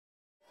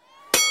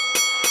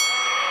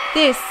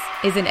This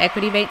is an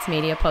Equity Mates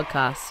Media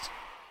podcast.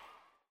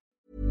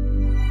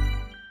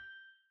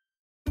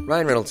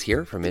 Ryan Reynolds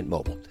here from Mint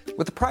Mobile.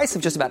 With the price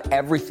of just about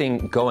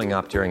everything going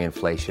up during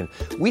inflation,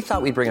 we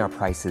thought we'd bring our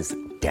prices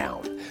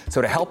down.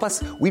 So to help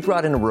us, we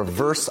brought in a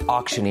reverse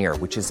auctioneer,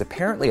 which is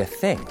apparently a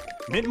thing.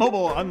 Mint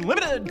Mobile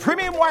Unlimited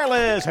Premium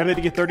Wireless. How to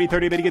get 30,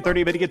 30, bit to get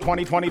 30, bit to get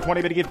 20, 20,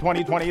 20, bit to get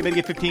 20, 20, bit to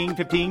get 15,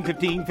 15,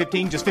 15,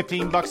 15, just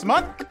 $15 a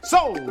month?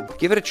 Sold!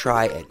 Give it a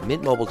try at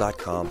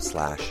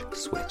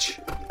mintmobile.com/switch.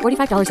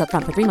 $45 up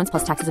front for 3 months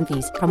plus taxes and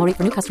fees. Promo rate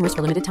for new customers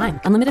for limited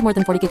time. Unlimited more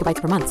than 40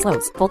 gigabytes per month.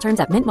 Slows full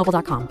terms at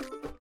mintmobile.com.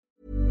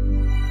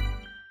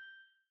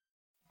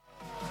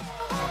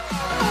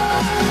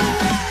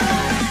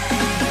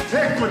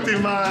 Equity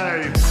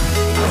Mates.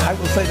 I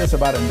will say this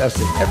about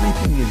investing.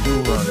 Everything you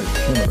do learn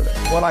is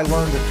cumulative. What I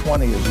learned at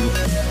 20 is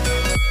useful.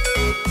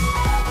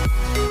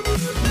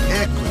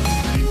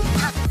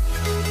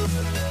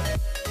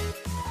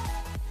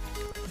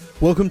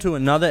 Welcome to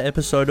another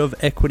episode of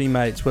Equity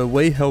Mates, where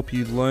we help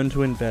you learn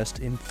to invest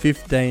in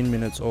 15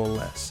 minutes or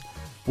less.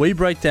 We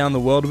break down the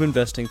world of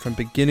investing from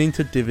beginning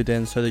to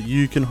dividend so that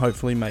you can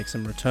hopefully make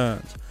some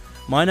returns.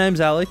 My name's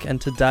Alec, and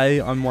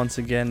today I'm once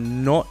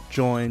again not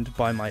joined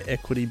by my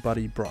equity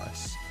buddy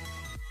Bryce.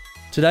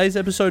 Today's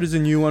episode is a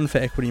new one for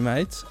Equity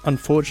Mates.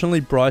 Unfortunately,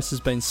 Bryce has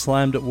been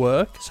slammed at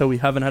work, so we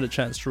haven't had a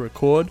chance to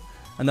record,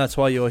 and that's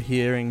why you're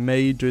hearing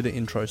me do the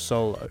intro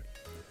solo.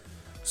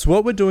 So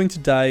what we're doing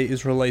today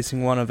is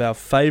releasing one of our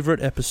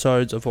favourite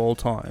episodes of all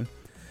time.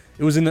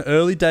 It was in the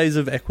early days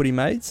of Equity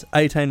Mates,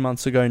 18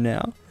 months ago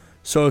now,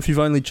 so if you've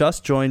only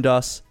just joined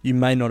us, you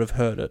may not have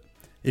heard it.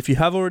 If you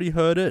have already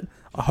heard it,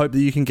 I hope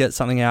that you can get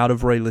something out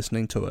of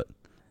re-listening to it.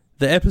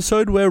 The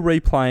episode we're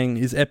replaying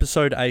is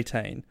episode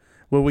 18,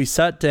 where we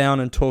sat down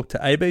and talked to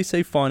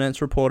ABC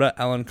finance reporter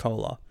Alan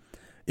Kohler.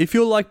 If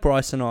you're like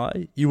Bryce and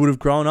I, you would have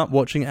grown up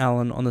watching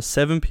Alan on the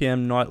 7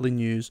 p.m. nightly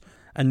news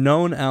and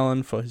known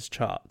Alan for his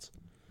charts.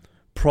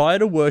 Prior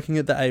to working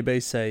at the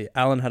ABC,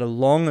 Alan had a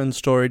long and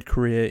storied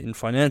career in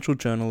financial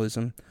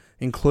journalism,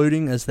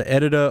 including as the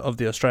editor of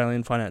the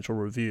Australian Financial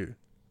Review.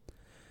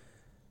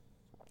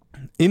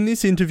 In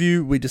this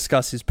interview, we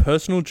discuss his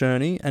personal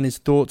journey and his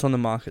thoughts on the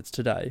markets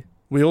today.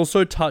 We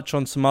also touch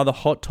on some other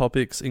hot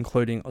topics,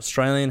 including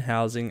Australian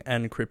housing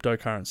and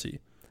cryptocurrency.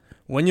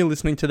 When you're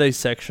listening to these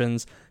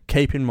sections,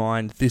 keep in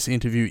mind this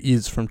interview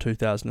is from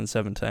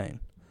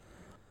 2017.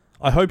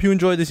 I hope you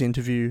enjoy this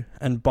interview,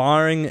 and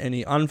barring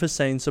any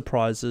unforeseen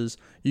surprises,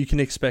 you can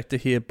expect to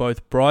hear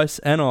both Bryce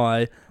and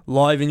I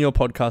live in your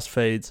podcast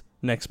feeds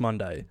next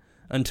Monday.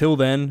 Until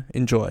then,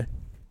 enjoy.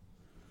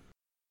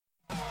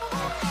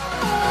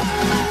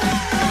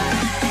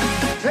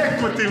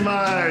 Equity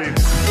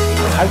Mates.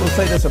 I will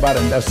say this about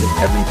investing.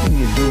 Everything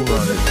you do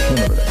learn is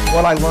cumulative.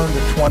 What I learned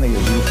at 20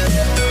 is useful.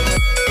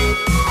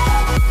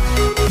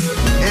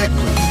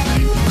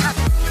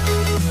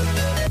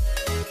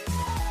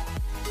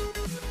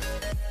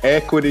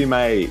 Equity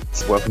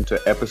Mates, welcome to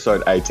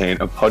episode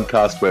 18, a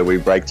podcast where we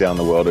break down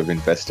the world of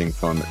investing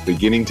from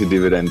beginning to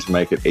dividend to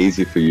make it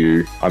easy for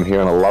you. I'm here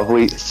on a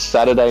lovely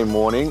Saturday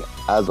morning,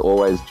 as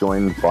always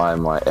joined by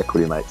my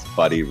Equity Mates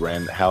buddy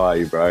Ren. How are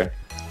you, bro?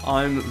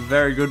 I'm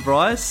very good,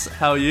 Bryce.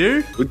 How are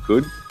you?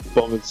 Good.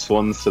 Bombers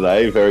Swans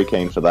today, very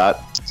keen for that.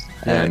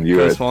 Yeah, and you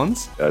go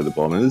Swans. Go the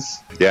Bombers.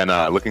 Yeah,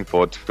 no, looking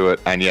forward to it.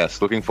 And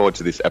yes, looking forward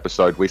to this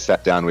episode. We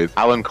sat down with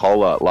Alan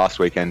Kohler last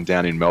weekend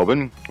down in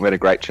Melbourne. We had a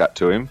great chat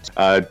to him.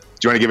 Do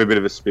you want to give a bit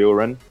of a spiel,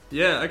 Ren?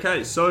 Yeah,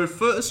 okay. So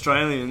for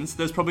Australians,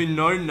 there's probably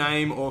no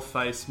name or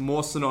face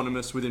more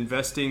synonymous with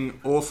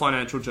investing or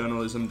financial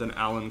journalism than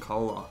Alan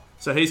Kohler.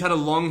 So he's had a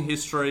long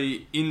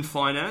history in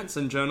finance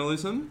and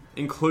journalism,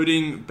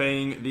 including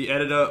being the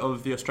editor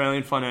of the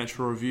Australian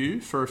Financial Review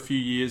for a few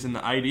years in the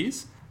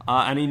 80s.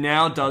 And he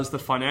now does the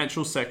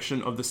financial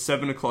section of the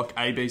 7 o'clock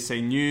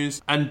ABC News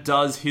and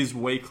does his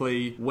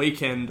weekly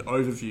weekend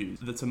overview.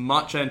 That's a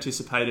much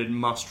anticipated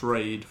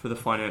must-read for the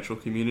financial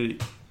community.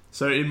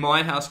 So in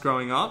my house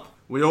growing up,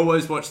 we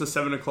always watched the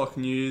 7 o'clock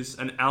news,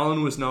 and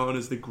Alan was known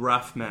as the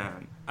Graph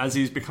Man, as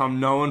he's become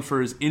known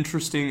for his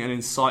interesting and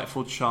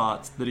insightful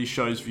charts that he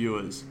shows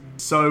viewers.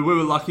 So we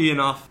were lucky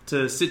enough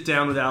to sit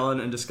down with Alan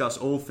and discuss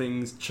all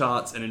things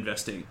charts and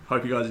investing.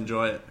 Hope you guys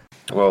enjoy it.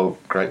 Well,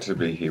 great to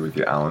be here with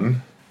you,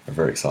 Alan. I'm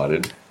very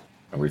excited.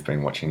 We've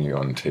been watching you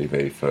on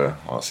TV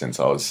since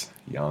I was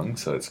young,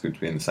 so it's good to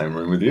be in the same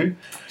room with you.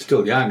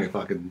 Still young, if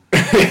I can.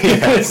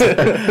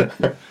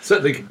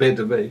 Certainly compared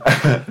to me.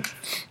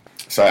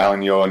 So,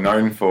 Alan, you're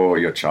known for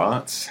your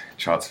charts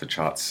for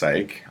chart's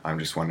sake. I'm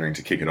just wondering,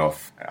 to kick it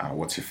off,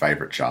 what's your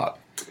favourite chart?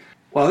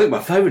 Well, I think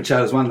my favourite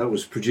chart is one that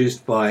was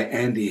produced by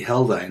Andy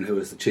Haldane, who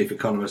was the chief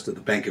economist of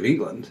the Bank of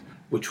England,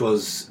 which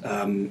was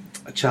a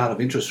chart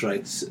of interest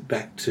rates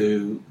back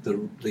to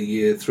the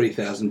year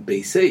 3000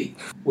 BC,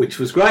 which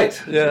was great.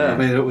 Yeah. I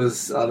mean, it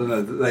was, I don't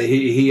know,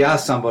 he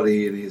asked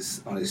somebody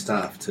on his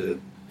staff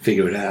to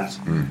figure it out,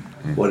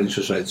 what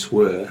interest rates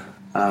were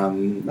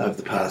over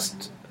the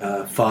past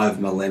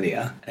 5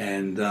 millennia,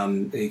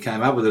 and he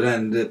came up with it.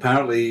 And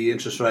apparently,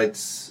 interest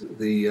rates,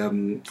 the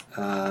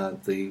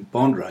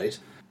bond rate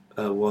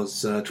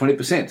was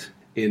 20%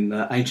 in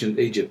ancient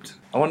Egypt.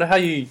 I wonder how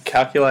you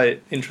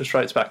calculate interest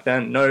rates back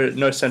then.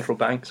 No central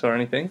banks or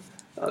anything.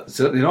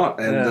 Certainly not,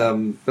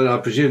 and but I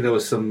presume there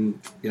was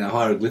some,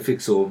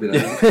 hieroglyphics or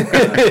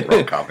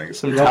rock carvings,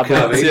 some rock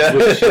carvings,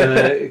 which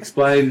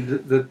explained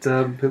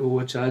that people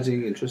were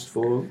charging interest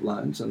for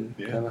loans, and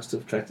they must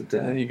have tracked it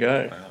down. There you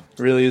go. Wow.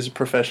 Really is a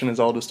profession as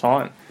old as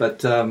time. But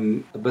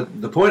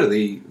the point of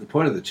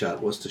the chart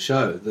was to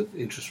show that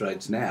interest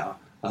rates now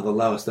are the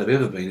lowest they've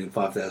ever been in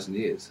 5,000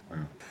 years. Wow.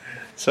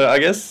 So I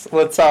guess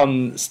let's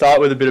start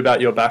with a bit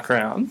about your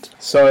background.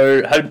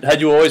 So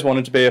had you always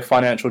wanted to be a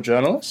financial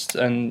journalist,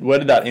 and where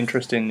did that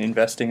interest in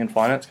investing and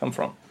finance come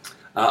from?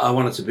 I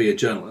wanted to be a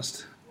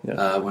journalist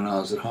when I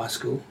was at high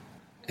school,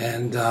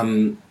 and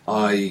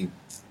I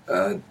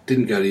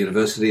didn't go to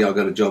university. I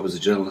got a job as a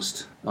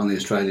journalist on The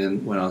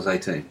Australian when I was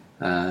 18,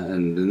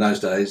 and in those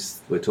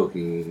days we're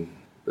talking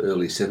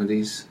early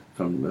 70s.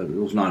 It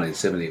was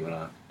 1970 when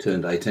I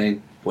turned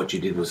 18. What you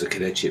did was a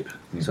cadetship,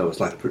 so it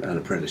was like an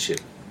apprenticeship.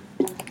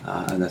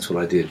 And that's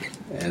what I did.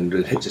 And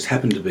it just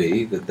happened to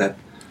be that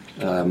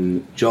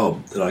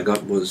job that I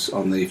got was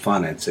on the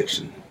finance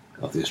section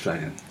of The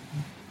Australian.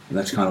 And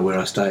that's kind of where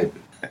I stayed.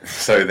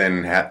 So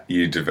then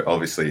you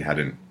obviously had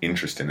an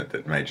interest in it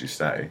that made you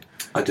stay.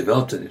 I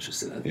developed an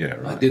interest in it. Yeah,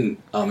 right.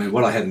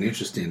 What I had an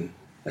interest in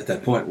at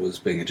that point was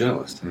being a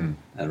journalist and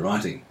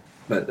writing.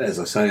 But as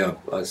I say,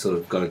 I sort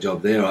of got a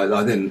job there.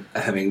 I then,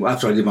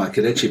 after I did my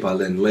cadetship, I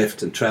then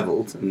left and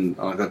travelled, and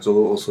I got to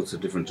all sorts of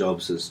different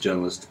jobs as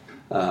journalist,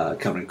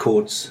 covering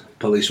courts,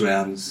 police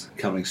rounds,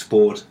 covering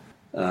sport,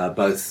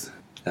 both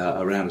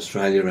around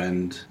Australia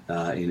and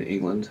in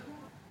England.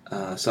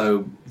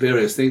 So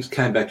various things.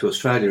 Came back to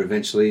Australia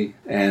eventually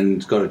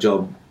and got a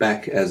job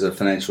back as a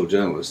financial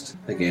journalist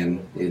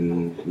again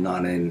in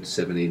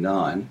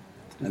 1979,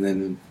 and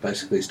then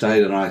basically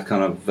stayed. And I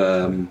kind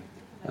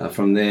of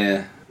from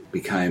there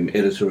became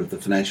editor of the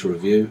Financial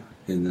Review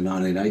in the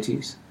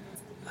 1980s.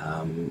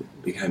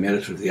 Became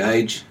editor of The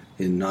Age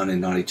in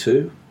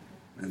 1992.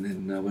 And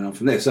then went on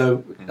from there.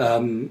 So,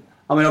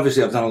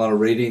 obviously I've done a lot of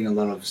reading, a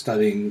lot of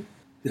studying.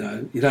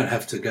 You don't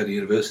have to go to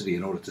university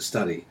in order to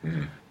study.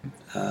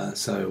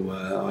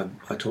 So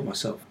I taught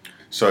myself.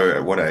 So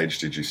at what age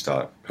did you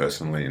start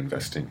personally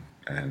investing?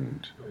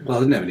 Well, I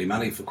didn't have any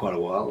money for quite a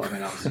while.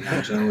 I was a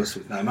young journalist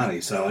with no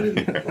money, so I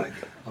didn't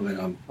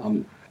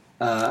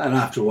and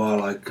after a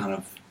while I kind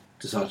of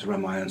decided to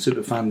run my own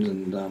super fund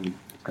and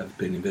have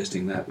been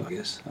investing that, I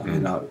guess.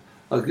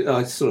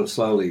 I sort of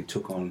slowly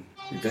took on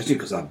investing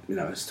because I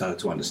started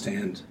to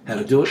understand how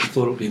to do it and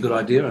thought it would be a good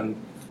idea and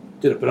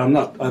did it. But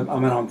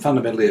I'm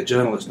fundamentally a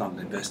journalist, not an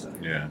investor.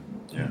 Yeah.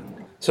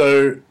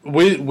 So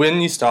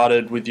when you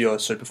started with your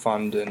super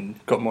fund and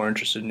got more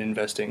interested in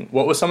investing,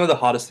 what were some of the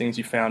hardest things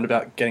you found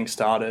about getting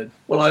started?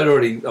 Well, I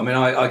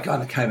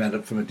kind of came at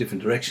it from a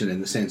different direction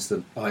in the sense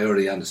that I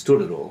already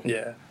understood it all.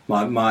 Yeah.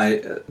 My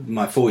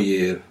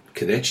 4-year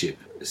cadetship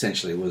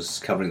essentially was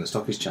covering the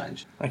stock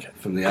exchange. Okay.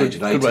 From the age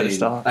of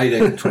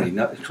 18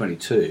 to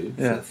 22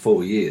 for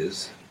 4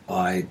 years.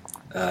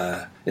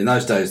 In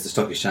those days, the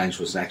stock exchange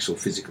was an actual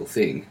physical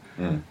thing,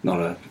 not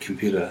a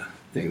computer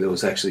thing. There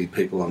was actually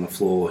people on the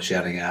floor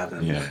shouting out.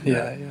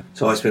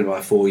 So I spent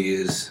my 4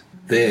 years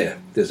there.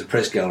 There's a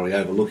press gallery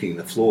overlooking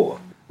the floor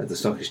at the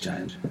stock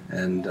exchange,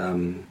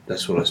 and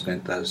that's what I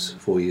spent those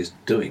 4 years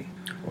doing.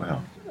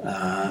 Wow.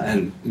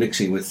 And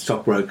mixing with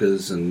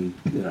stockbrokers and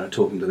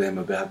talking to them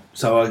about.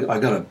 So I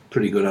got a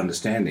pretty good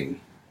understanding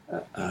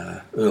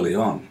early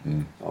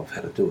on of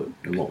how to do it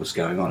and what was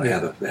going on, how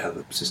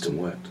the system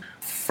worked.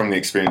 From the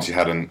experience you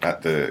had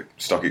at the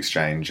stock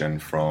exchange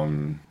and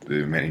from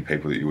the many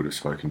people that you would have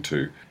spoken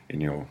to in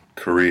your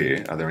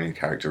career, are there any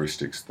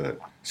characteristics that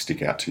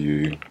stick out to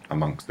you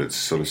amongst the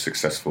sort of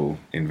successful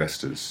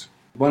investors?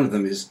 One of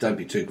them is don't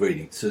be too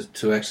greedy.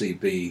 To actually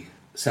be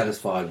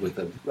satisfied with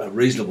a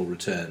reasonable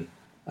return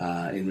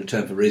in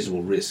return for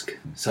reasonable risk.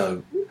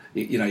 So,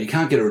 you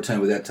can't get a return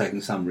without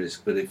taking some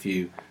risk, but if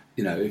you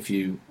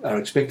are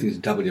expecting to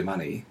double your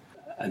money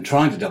and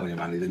trying to double your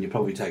money, then you're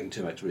probably taking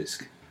too much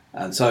risk.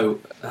 And so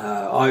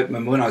I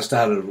remember when I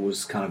started, it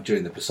was kind of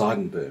during the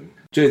Poseidon boom.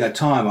 During that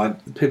time,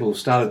 people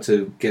started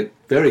to get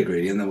very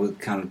greedy, and they were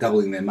kind of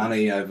doubling their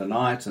money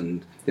overnight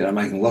and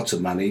making lots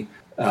of money,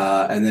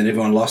 and then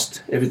everyone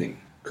lost everything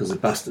because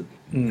it busted.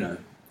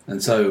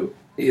 And so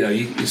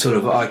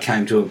I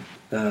came to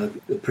a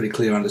pretty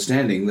clear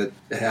understanding that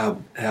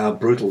how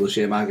brutal the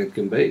share market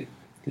can be.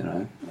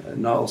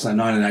 Also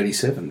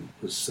 1987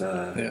 was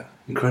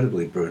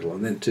incredibly brutal,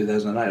 and then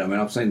 2008.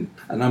 I've seen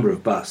a number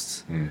of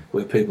busts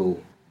where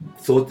people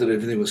thought that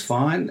everything was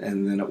fine,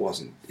 and then it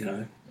wasn't.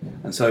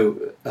 And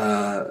so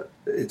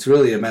it's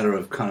really a matter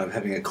of kind of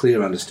having a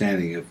clear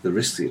understanding of the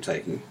risks you're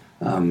taking,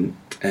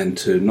 and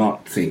to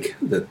not think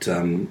that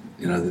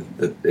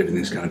that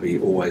everything's going to be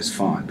always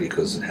fine,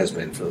 because it has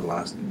been for the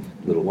last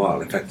little while.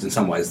 In fact, in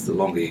some ways, the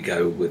longer you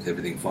go with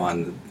everything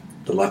fine,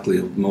 the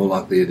more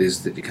likely it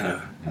is that you're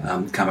going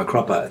to come a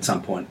cropper at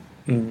some point.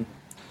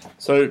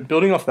 So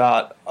building off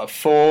that,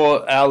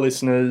 for our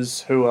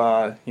listeners who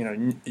are,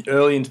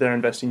 early into their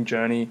investing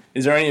journey,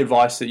 is there any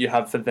advice that you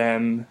have for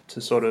them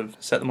to sort of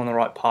set them on the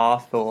right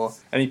path, or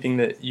anything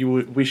that you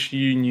would wish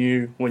you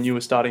knew when you were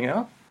starting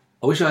out?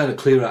 I wish I had a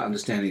clearer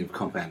understanding of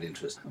compound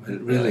interest. I mean,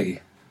 it really,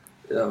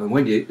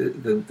 when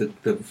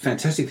the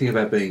fantastic thing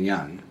about being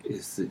young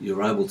is that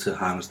you're able to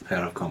harness the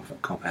power of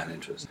compound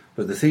interest.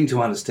 But the thing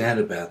to understand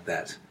about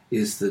that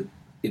is that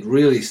it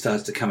really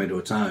starts to come into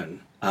its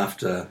own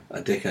after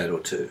a decade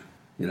or two.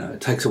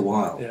 It takes a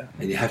while,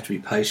 and you have to be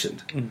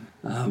patient.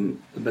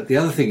 But the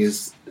other thing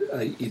is,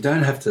 you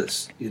don't have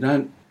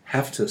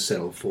to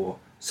settle for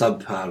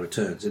subpar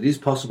returns. It is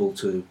possible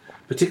to,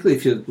 particularly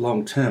if you're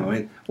long term. I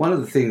mean, one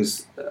of the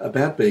things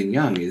about being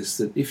young is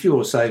that if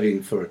you're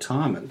saving for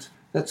retirement,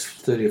 that's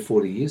 30 or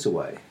 40 years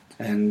away,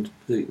 and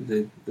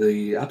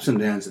the ups and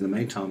downs in the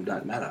meantime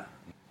don't matter.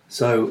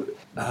 So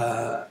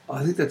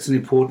I think that's an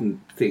important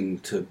thing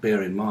to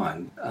bear in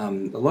mind. A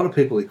lot of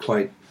people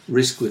equate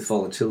risk with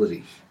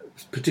volatility,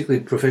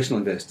 particularly professional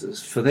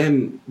investors. For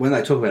them, when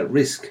they talk about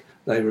risk,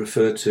 they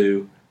refer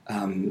to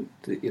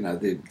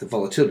the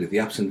volatility, the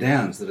ups and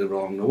downs that are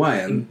along the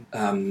way,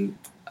 and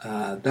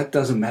that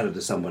doesn't matter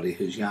to somebody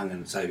who's young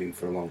and saving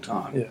for a long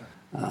time.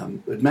 Yeah.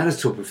 It matters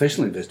to a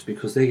professional investor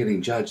because they're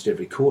getting judged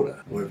every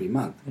quarter or every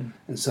month,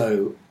 and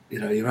so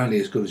you're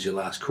only as good as your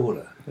last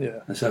quarter.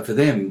 Yeah. And so for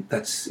them,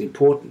 that's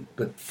important.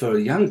 But for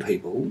young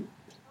people,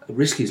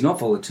 risk is not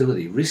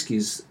volatility. Risk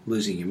is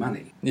losing your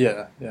money.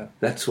 Yeah, yeah.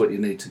 That's what you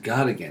need to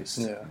guard against.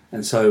 Yeah.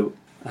 And so,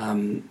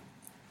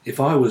 if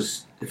I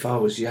was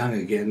young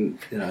again,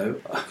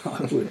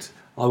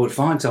 I would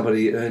find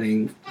somebody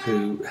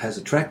who has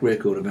a track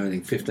record of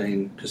earning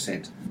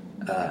 15%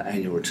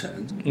 annual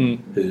returns,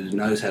 who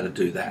knows how to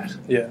do that.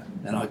 Yeah.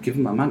 And I'd give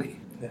them my money,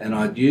 and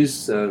I'd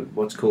use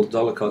what's called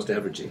dollar cost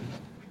averaging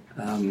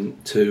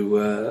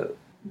to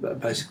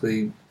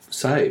basically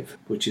save,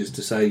 which is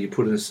to say you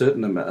put in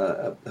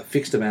a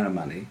fixed amount of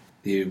money.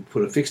 You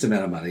put a fixed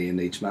amount of money in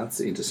each month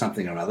into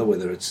something or other,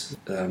 whether it's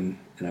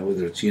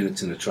whether it's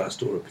units in a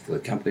trust or a particular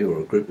company or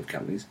a group of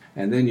companies,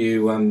 and then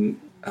you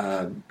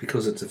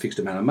because it's a fixed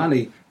amount of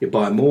money, you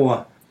buy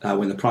more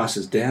when the price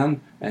is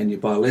down, and you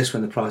buy less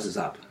when the price is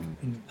up,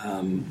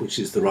 which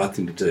is the right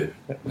thing to do.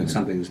 When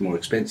something's more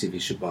expensive,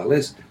 you should buy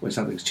less. When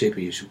something's cheaper,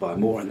 you should buy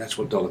more, and that's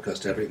what dollar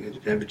cost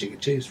averaging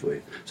achieves for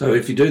you. So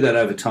if you do that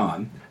over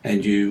time,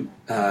 and you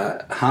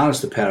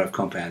harness the power of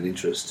compound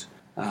interest,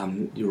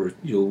 you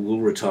will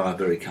retire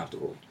very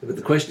comfortable. But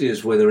the question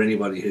is whether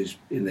anybody who's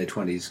in their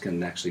 20s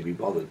can actually be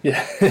bothered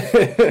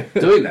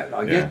doing that.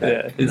 I get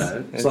that.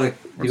 Yeah. It's like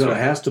you've got a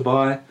house to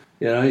buy,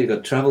 you've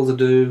got travel to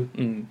do,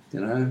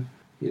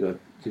 you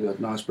got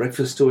nice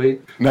breakfast to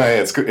eat. No,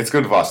 yeah, it's good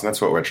advice, and that's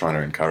what we're trying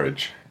to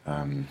encourage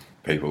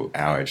people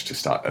our age to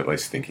start at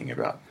least thinking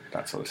about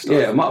that sort of stuff.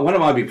 Yeah, one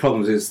of my big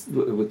problems is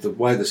with the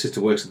way the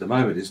system works at the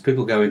moment is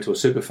people go into a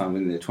super fund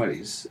in their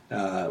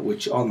 20s,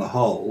 which on the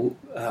whole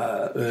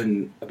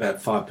earn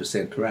about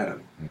 5% per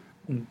annum,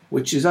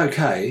 which is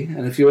okay.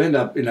 And if you end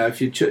up,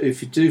 if you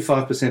do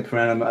 5% per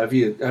annum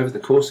over the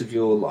course of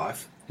your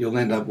life, you'll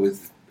end up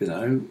with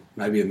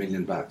maybe $1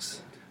 million.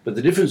 But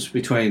the difference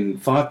between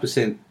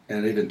 5%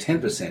 and even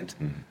 10%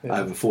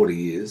 over 40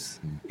 years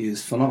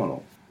is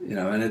phenomenal.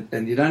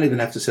 And you don't even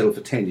have to settle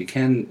for 10. You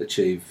can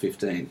achieve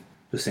 15%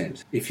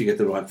 if you get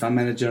the right fund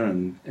manager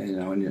and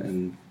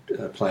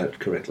play it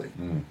correctly.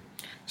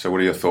 So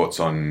what are your thoughts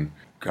on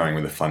going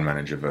with a fund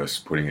manager versus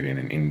putting it in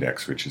an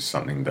index, which is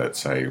something that,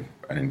 say,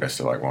 an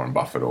investor like Warren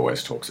Buffett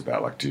always talks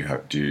about? Like, do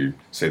you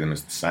see them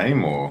as the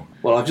same, or?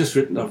 Well, I've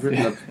written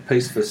a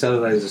piece for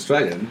Saturday's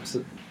Australian.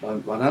 So I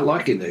don't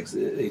like index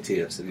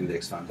ETFs and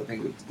index funds. I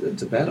think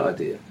it's a bad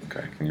idea.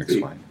 Okay, can you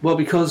explain? Well,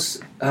 because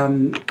with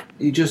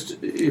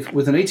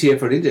an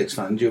ETF or an index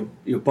fund, you're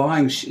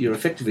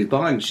effectively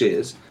buying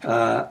shares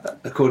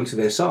according to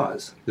their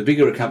size. The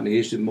bigger a company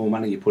is, the more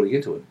money you're putting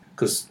into it,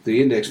 because the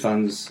index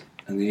funds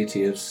and the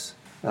ETFs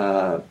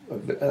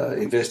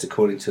invest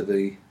according to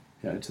the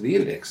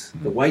index,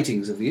 the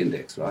weightings of the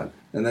index, right?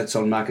 And that's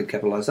on market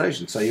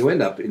capitalisation. So you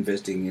end up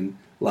investing in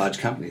large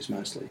companies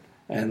mostly.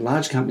 And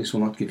large companies will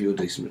not give you a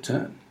decent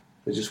return.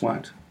 They just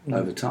won't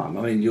over time.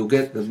 I mean, you'll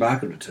get the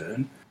market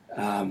return,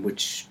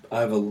 which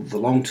over the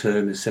long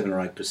term is 7 or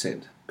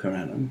 8% per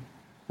annum.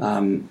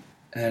 And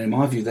in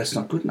my view, that's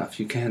not good enough.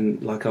 You can,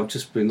 like I've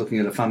just been looking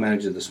at a fund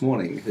manager this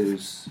morning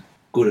who's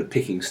good at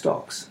picking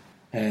stocks,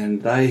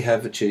 and they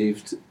have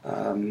achieved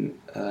high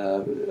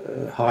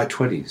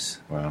 20s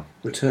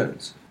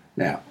returns.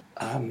 Now,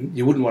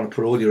 you wouldn't want to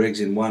put all your eggs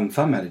in one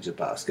fund manager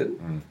basket,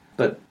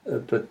 but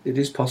it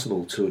is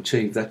possible to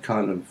achieve that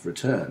kind of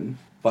return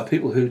by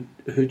people who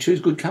choose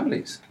good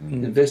companies,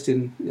 invest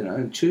in,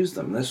 and choose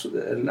them.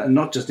 And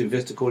not just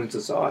invest according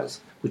to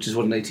size, which is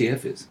what an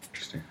ETF is.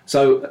 Interesting.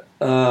 So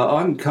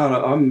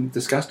I'm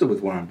disgusted with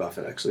Warren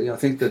Buffett, actually. I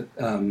think that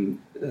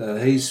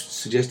he's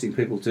suggesting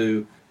people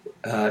do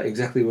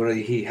exactly what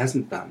he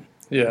hasn't done.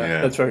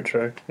 Yeah, that's very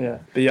true. Yeah,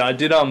 but yeah, I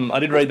did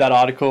read that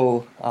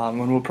article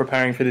when we were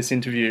preparing for this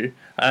interview,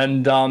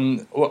 and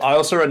I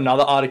also read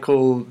another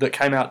article that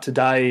came out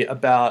today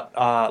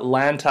about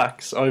land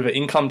tax over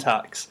income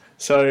tax.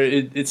 So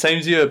it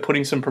seems you're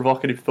putting some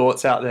provocative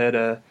thoughts out there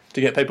to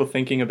get people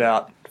thinking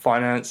about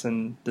finance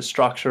and the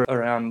structure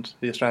around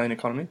the Australian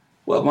economy.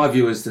 Well, my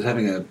view is that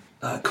having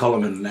a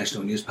column in a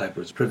national newspaper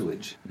is a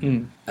privilege,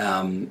 and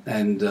I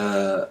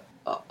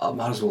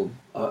might as well.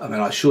 I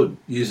mean, I should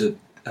use it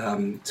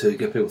to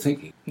get people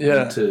thinking.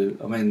 Yeah.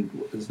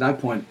 There's no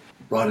point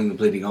writing the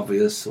bleeding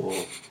obvious or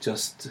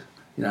just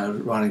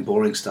writing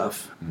boring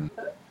stuff.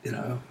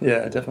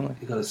 Yeah, definitely.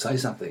 You've got to say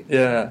something.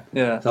 Yeah.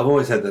 So I've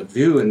always had that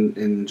view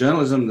in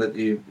journalism that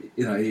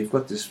you've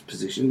got this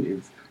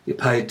position, you're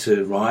paid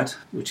to write,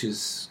 which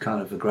is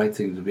kind of a great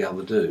thing to be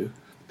able to do,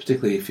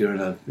 particularly if you're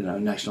in a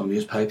national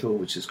newspaper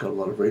which has got a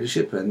lot of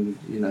readership, and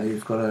you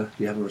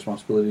have a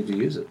responsibility to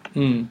use it.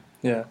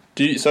 Yeah.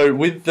 So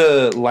with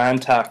the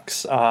land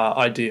tax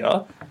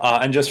idea,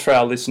 and just for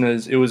our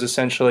listeners, it was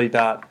essentially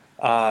that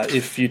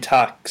if you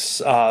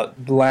tax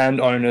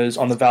landowners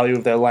on the value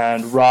of their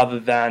land rather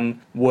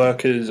than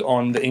workers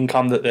on the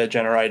income that they're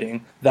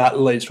generating, that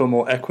leads to a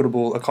more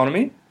equitable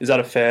economy. Is that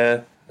a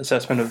fair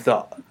assessment of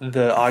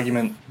the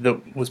argument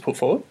that was put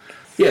forward?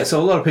 Yeah,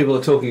 so a lot of people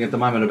are talking at the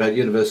moment about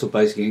universal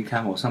basic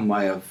income or some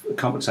way of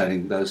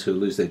compensating those who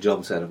lose their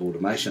jobs out of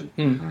automation.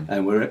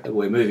 And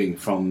we're moving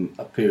from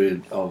a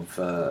period of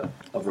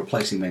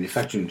replacing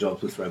manufacturing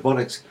jobs with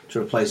robotics to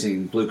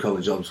replacing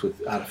blue-collar jobs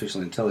with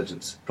artificial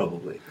intelligence,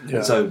 probably. Yeah.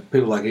 And so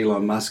people like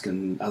Elon Musk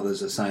and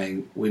others are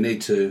saying we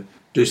need to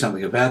do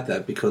something about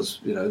that because,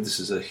 this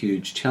is a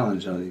huge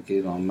challenge. I think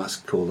Elon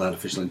Musk called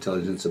artificial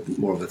intelligence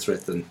more of a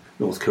threat than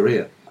North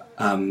Korea.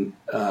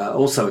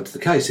 Also, it's the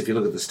case, if you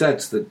look at the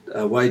stats,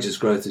 that wages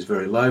growth is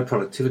very low,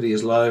 productivity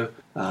is low.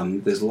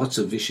 There's lots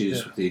of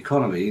issues with the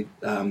economy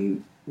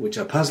which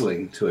are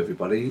puzzling to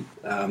everybody.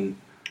 So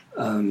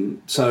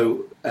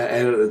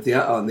on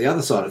the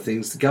other side of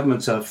things, the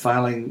governments are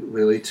failing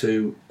really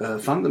to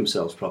fund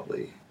themselves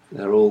properly.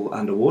 They're all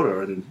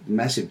underwater and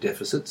massive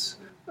deficits,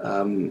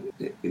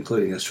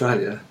 including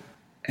Australia.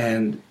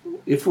 And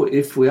if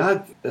we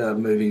are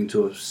moving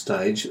to a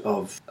stage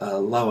of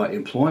lower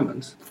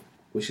employment,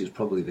 which is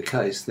probably the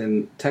case,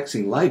 then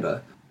taxing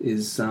labour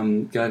is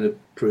going to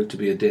prove to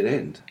be a dead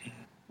end.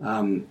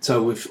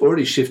 So we've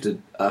already shifted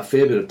a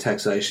fair bit of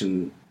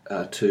taxation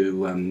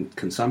to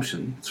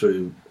consumption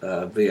through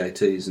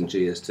VATs and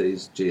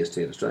GSTs,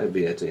 GST in Australia,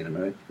 VAT in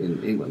America,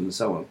 in England and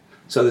so on.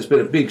 So there's been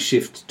a big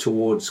shift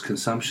towards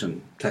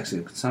consumption, taxing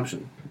of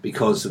consumption,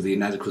 because of the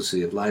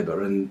inadequacy of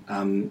labour. And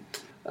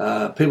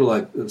people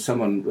like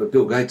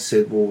Bill Gates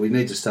said, well, we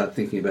need to start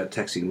thinking about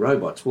taxing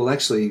robots. Well,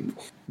 actually,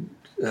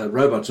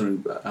 robots are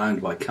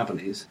owned by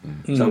companies,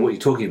 so what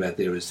you're talking about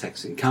there is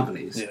taxing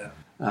companies. Yeah.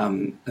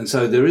 And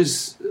so there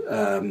is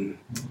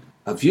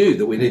a view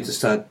that we need to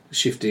start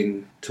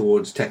shifting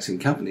towards taxing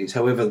companies.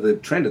 However, the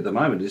trend at the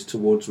moment is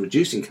towards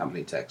reducing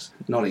company tax,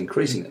 not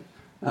increasing it.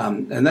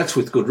 And that's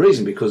with good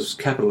reason, because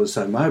capital is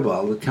so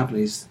mobile that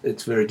companies,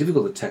 it's very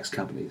difficult to tax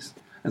companies.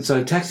 And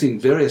so taxing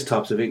various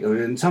types of income,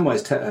 in some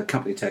ways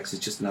company tax is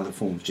just another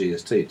form of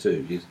GST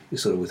too. You're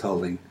sort of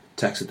withholding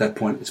tax at that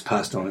point, it's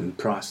passed on in the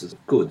prices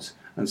of goods.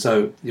 And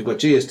so you've got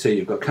GST,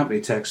 you've got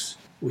company tax,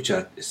 which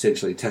are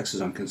essentially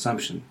taxes on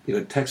consumption. You've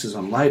got taxes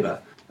on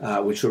labour,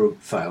 which are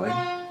failing.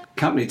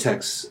 Company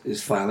tax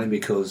is failing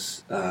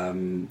because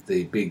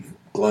the big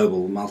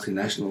global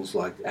multinationals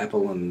like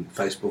Apple and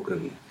Facebook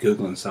and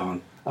Google and so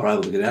on are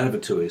able to get out of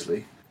it too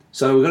easily.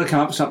 So we've got to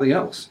come up with something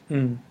else.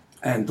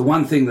 And the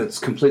one thing that's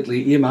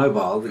completely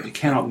immobile, that you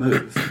cannot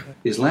move,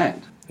 is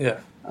land. Yeah.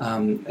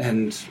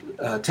 And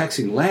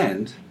taxing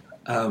land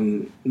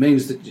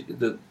means that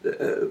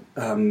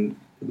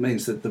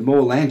the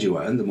more land you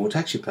own, the more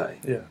tax you pay.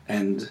 Yeah.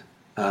 And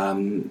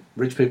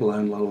rich people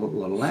own a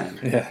lot of land.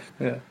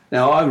 Yeah.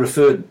 Now, I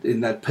referred in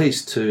that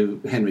piece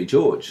to Henry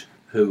George,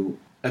 who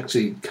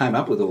actually came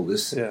up with all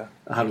this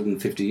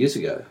 150 years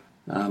ago,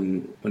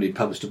 when he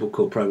published a book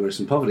called Progress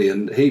and Poverty.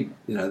 And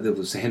there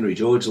was the Henry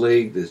George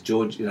League. There's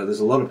there's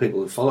a lot of people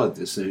who followed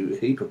this, who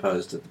he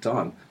proposed at the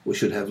time we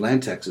should have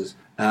land taxes.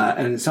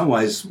 And in some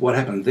ways, what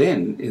happened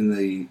then in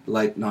the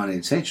late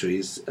 19th century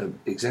is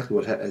exactly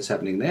what is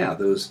happening now.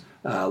 There was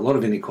a lot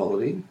of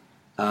inequality,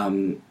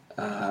 a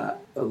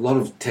lot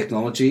of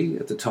technology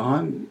at the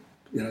time.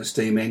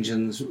 Steam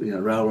engines,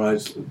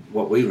 railroads,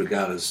 what we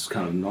regard as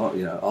kind of not,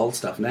 old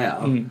stuff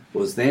now,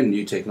 was then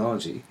new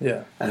technology.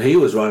 Yeah. And he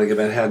was writing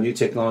about how new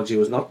technology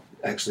was not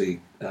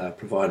actually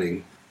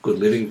providing good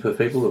living for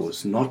people. It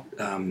was not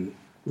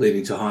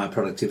leading to higher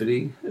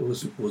productivity. It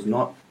was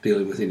not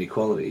dealing with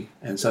inequality.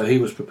 And so he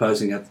was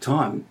proposing at the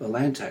time a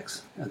land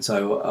tax. And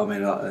so,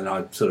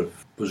 I sort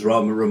of was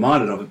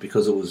reminded of it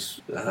because it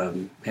was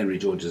Henry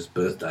George's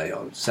birthday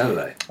on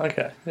Saturday.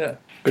 Okay, yeah.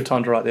 Good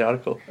time to write the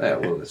article. Yeah,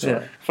 well, that's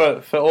right.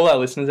 For all our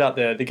listeners out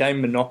there, the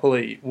game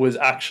Monopoly was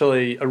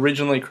actually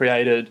originally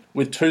created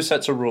with two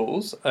sets of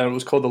rules, and it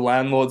was called the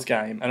Landlord's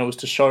Game, and it was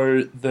to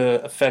show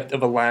the effect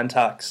of a land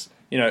tax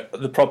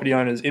the property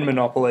owners in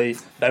Monopoly,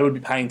 they would be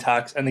paying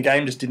tax, and the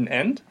game just didn't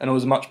end, and it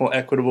was much more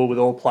equitable with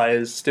all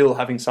players still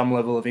having some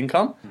level of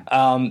income.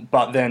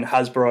 But then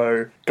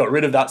Hasbro got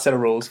rid of that set of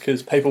rules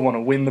because people want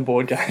to win the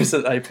board games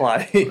that they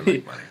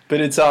play.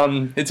 But it's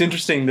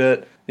interesting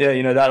that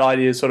that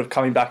idea is sort of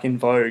coming back in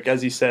vogue,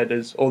 as you said,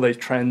 as all these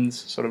trends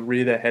sort of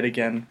rear their head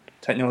again.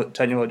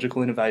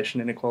 Technological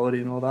innovation, inequality,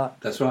 and all that.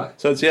 That's right.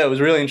 So it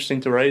was really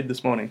interesting to read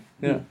this morning.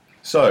 Yeah.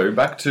 So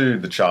back to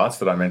the charts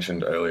that I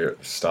mentioned earlier at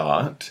the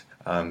start.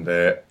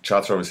 The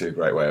charts are obviously a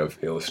great way of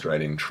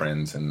illustrating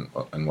trends and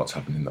what's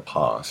happened in the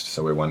past.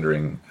 So we're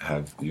wondering,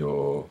 have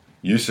your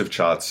use of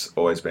charts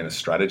always been a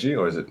strategy,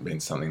 or has it been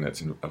something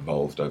that's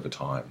evolved over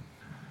time?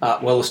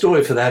 Well, the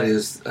story for that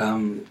is,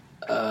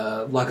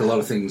 like a lot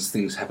of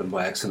things happen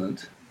by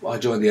accident. I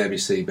joined the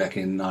ABC back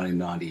in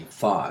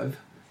 1995.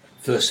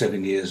 First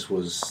 7 years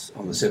was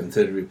on the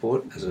 7:30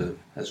 report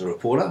as a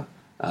reporter,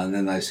 and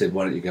then they said,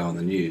 why don't you go on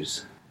the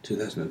news,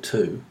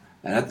 2002.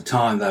 And at the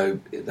time, they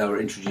were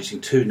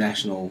introducing two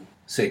national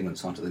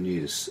segments onto the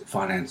news,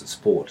 finance and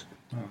sport.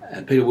 Oh.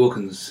 And Peter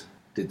Wilkins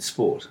did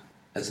sport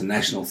as a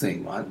national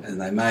thing, right? And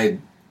they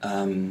made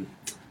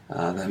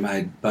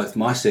both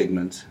my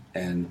segment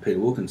and Peter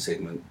Wilkins'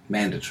 segment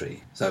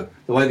mandatory. So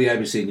the way the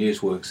ABC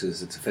News works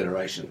is it's a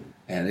federation,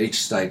 and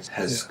each state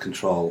has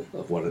control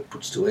of what it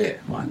puts to air,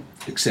 right?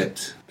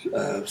 Except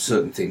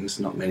certain things,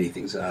 not many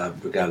things, are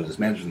regarded as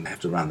mandatory and they have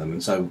to run them.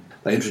 And so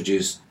they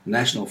introduced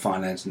national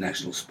finance and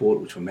national sport,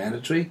 which were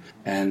mandatory,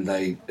 and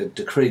they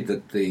decreed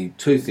that the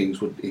two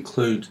things would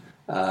include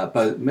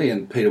both me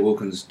and Peter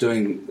Wilkins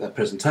doing a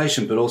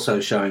presentation, but also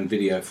showing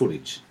video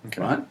footage,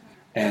 right?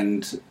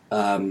 And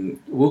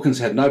Wilkins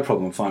had no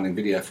problem finding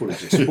video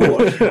footage of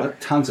sport,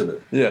 right? Tons of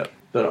it. Yeah.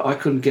 But I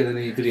couldn't get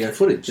any video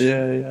footage.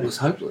 It was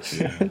hopeless.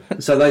 Yeah.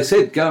 So they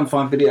said, go and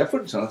find video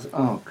footage. And I thought,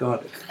 oh,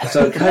 God.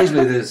 So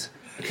occasionally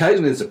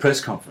there's a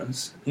press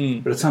conference,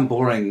 but it's some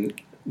boring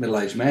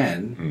middle-aged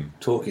man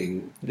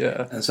talking.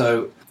 Yeah. And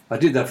so I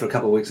did that for a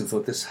couple of weeks and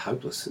thought, this is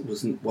hopeless. It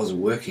wasn't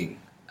working.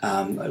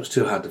 It was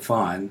too hard to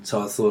find.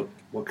 So I thought,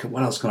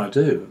 what else can I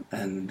do?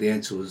 And the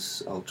answer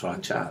was, I'll try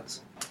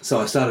charts. So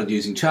I started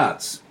using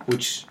charts,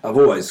 which I've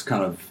always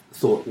kind of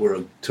thought were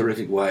a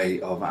terrific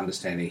way of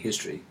understanding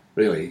history,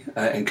 really,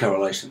 and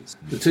correlations.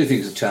 The two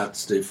things that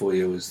charts do for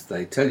you is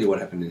they tell you what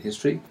happened in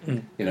history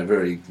in a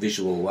very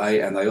visual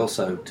way, and they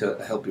also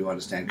help you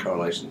understand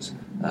correlations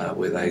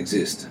where they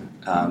exist.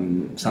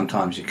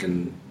 Sometimes you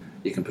can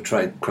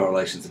portray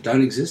correlations that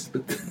don't exist,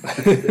 but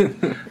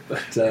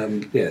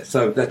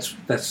so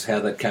that's how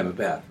that came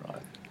about.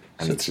 Right.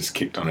 And it's just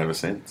kicked on ever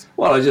since.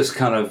 Well, I just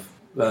kind of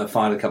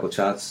find a couple of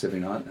charts every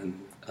night,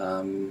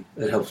 and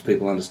it helps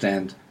people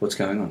understand what's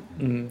going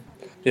on.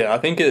 Yeah, I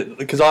think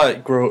because I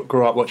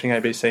grew up watching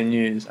ABC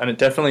News, and it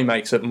definitely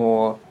makes it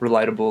more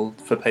relatable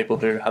for people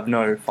who have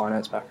no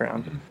finance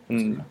background.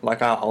 And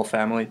like our whole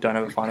family don't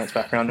have a finance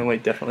background, and we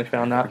definitely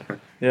found that.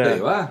 Yeah. There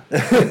you are.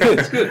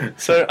 It's good.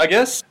 So I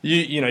guess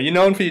you're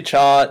known for your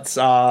charts,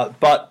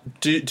 but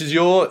does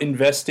your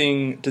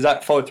investing, does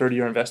that follow through to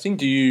your investing?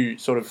 Do you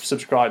sort of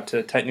subscribe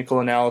to technical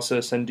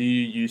analysis, and do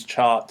you use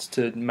charts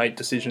to make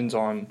decisions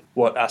on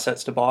what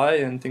assets to buy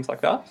and things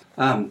like that?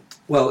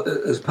 Well,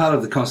 as part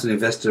of the Constant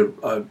Investor,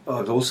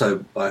 I've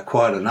also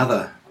acquired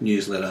another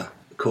newsletter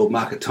called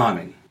Market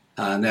Timing.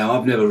 Now,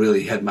 I've never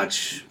really had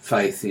much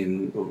faith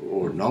in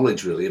or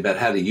knowledge really about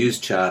how to use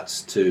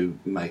charts to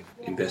make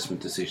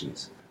investment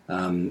decisions.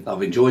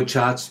 I've enjoyed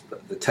charts.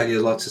 They tell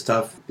you lots of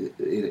stuff,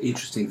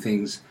 interesting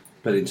things,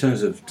 but in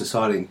terms of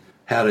deciding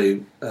how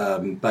to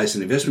base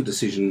an investment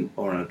decision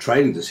or a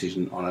trading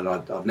decision on it,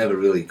 I've never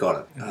really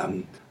got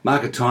it.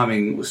 Market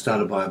Timing was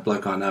started by a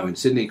bloke I know in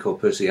Sydney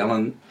called Percy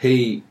Allen.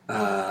 He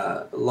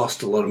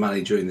lost a lot of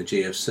money during the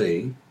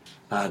GFC,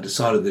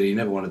 decided that he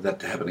never wanted that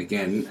to happen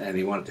again, and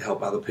he wanted to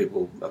help other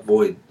people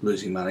avoid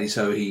losing money.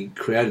 So he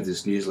created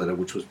this newsletter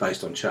which was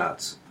based on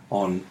charts,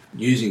 on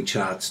using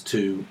charts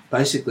to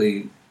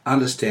basically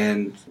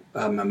understand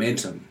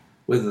momentum,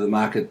 whether the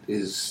market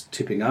is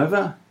tipping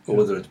over or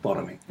whether it's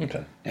bottoming.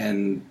 Okay.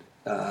 And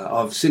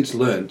I've since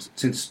learned,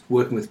 since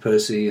working with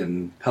Percy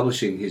and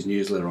publishing his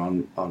newsletter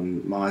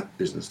on my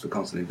business, The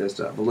Constant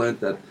Investor, I've learned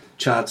that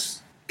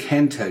charts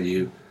can tell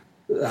you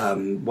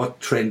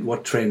what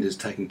trend is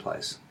taking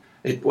place.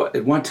 It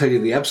won't tell you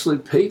the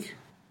absolute peak,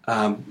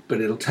 but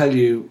it'll tell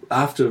you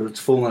after it's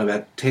fallen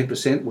about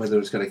 10% whether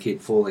it's going to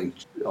keep falling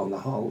on the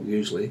whole,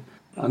 usually.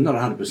 Not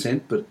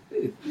 100%, but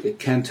it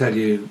can tell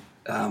you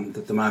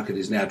that the market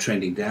is now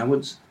trending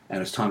downwards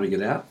and it's time to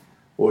get out,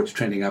 or it's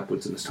trending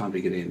upwards and it's time to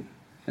get in.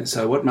 And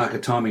so what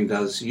Market Timing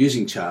does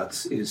using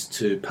charts is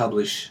to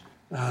publish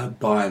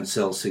buy and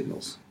sell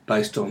signals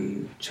based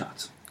on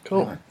charts.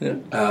 Cool. Yeah.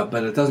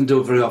 But it doesn't do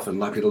it very often.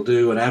 Like it'll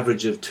do an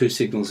average of 2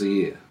 signals a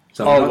year.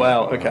 So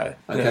wow. Okay.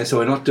 Okay, yeah. So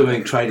we're not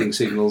doing trading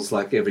signals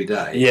like every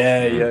day.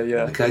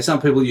 Yeah. Okay,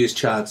 some people use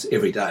charts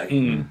every day.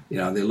 And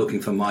they're looking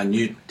for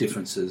minute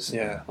differences.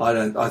 Yeah.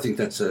 I think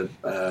that's a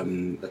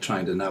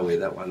train to nowhere,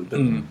 that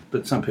one.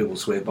 But some people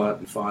swear by it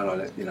and fine.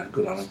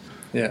 Good on them.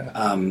 Yeah.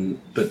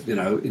 But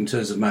in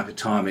terms of Market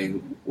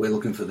Timing, we're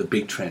looking for the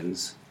big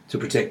trends to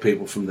protect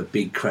people from the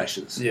big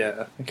crashes.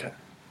 Yeah, okay.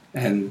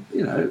 And,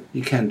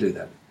 you can do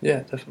that.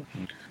 Yeah,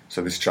 definitely.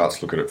 So this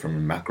chart's look at it from a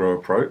macro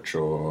approach,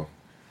 or?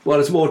 Well,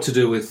 it's more to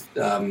do with,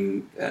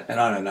 and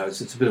I don't know,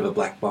 it's a bit of a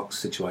black box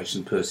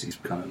situation. Percy's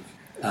kind of...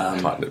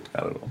 tight-lipped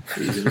about it all.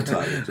 He's a bit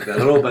tight-lipped about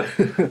it all, but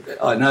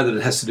I know that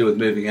it has to do with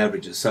moving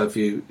averages. So if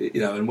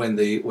and when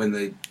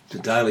the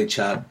daily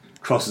chart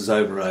crosses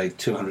over a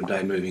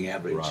 200-day moving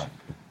average,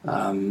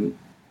 Right.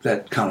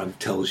 That kind of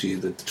tells you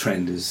that the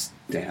trend is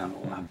down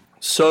or up.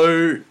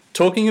 So,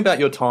 talking about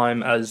your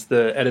time as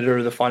the editor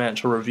of the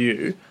Financial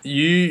Review,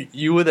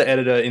 you were the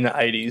editor in the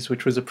 80s,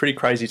 which was a pretty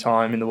crazy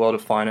time in the world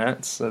of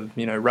finance, of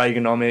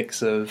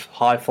Reaganomics, of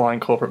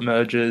high-flying corporate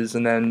mergers,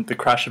 and then the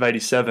crash of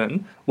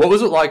 87. What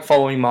was it like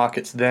following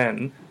markets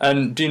then?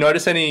 And do you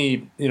notice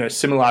any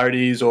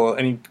similarities or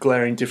any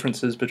glaring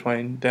differences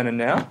between then and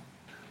now?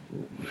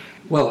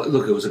 Well,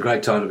 look, it was a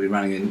great time to be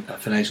running a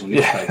financial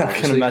newspaper. Yeah, I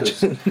can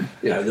imagine.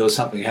 There was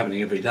something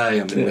happening every day.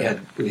 I mean,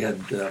 we had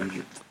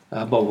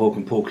Bob Hawke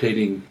and Paul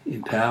Keating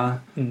in power.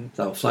 They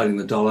were floating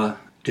the dollar,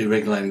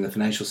 deregulating the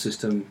financial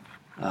system.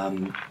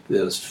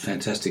 There was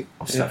fantastic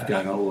stuff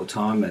going on all the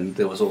time, and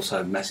there was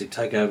also massive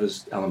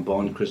takeovers. Alan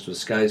Bond, Christopher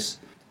Skase.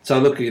 So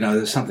look,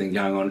 there's something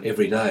going on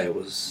every day. It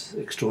was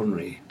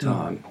extraordinary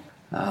time.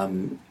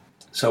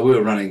 So we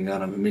were running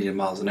a million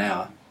miles an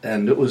hour,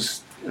 and it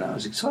was. It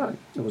was exciting.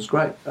 It was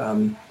great.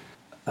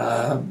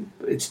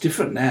 It's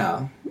different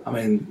now. I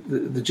mean,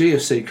 the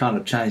GFC kind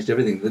of changed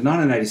everything. The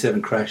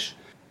 1987 crash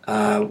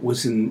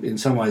was in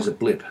some ways a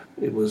blip.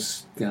 It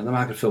was, the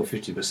market fell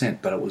 50%,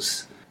 but it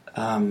was,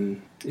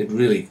 it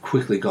really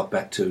quickly got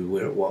back to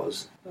where it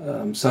was.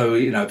 So,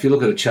 if you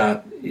look at a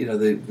chart,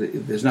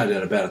 there's no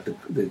doubt about it.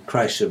 The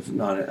crash of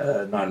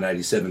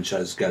 1987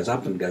 goes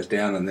up and goes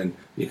down, and then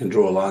you can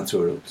draw a line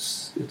through it.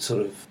 It's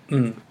sort of,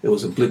 it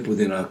was a blip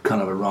within a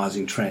kind of a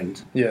rising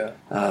trend. Yeah.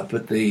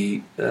 But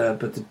the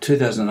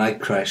 2008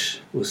 crash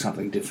was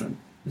something different.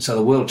 So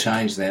the world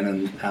changed then,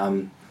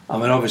 and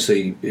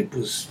obviously it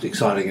was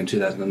exciting in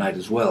 2008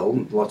 as well.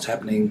 Lots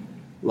happening,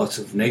 lots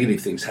of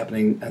negative things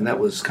happening, and that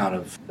was kind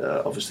of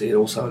obviously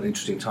also an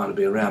interesting time to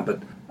be around.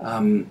 But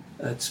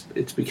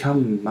it's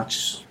become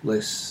much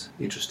less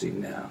interesting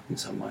now in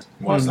some ways.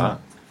 Why is that?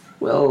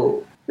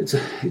 Well, it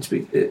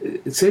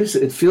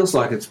feels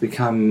like it's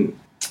become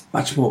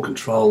much more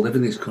controlled.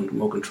 Everything's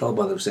more controlled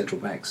by the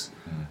central banks.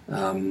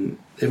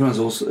 Everyone's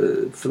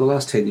also, for the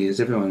last 10 years,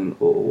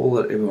 all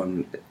that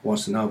everyone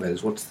wants to know about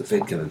is what's the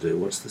Fed going to do,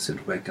 what's the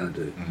central bank going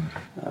to do,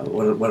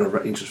 what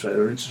are interest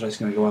rates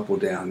going to go up or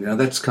down.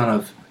 That's kind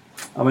of,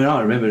 I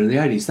remember in the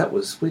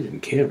 80s, we didn't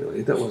care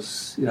really. That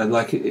was,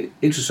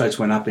 interest rates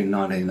went up in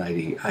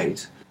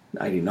 1988,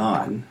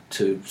 89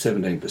 to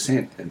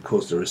 17% and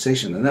caused a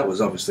recession, and that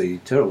was obviously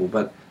terrible,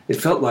 but it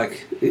felt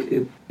like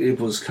it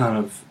was kind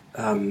of,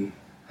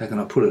 how can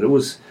I put it? It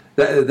was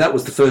that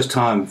was the first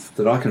time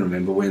that I can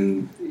remember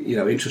when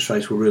interest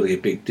rates were really a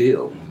big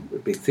deal, a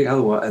big thing.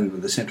 Otherwise,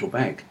 and the central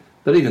bank.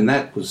 But even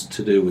that was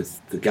to do with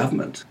the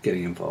government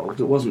getting involved.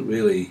 It wasn't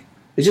really.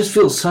 It just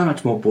feels so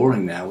much more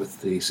boring now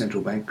with the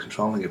central bank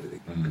controlling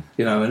everything.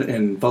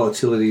 And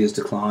volatility has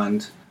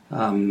declined.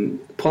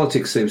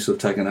 Politics seems to have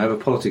taken over.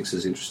 Politics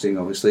is interesting.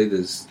 Obviously,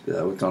 there's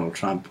with Donald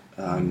Trump.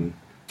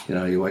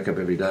 You wake up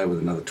every day with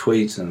another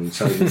tweet, and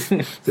so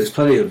there's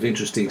plenty of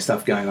interesting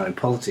stuff going on in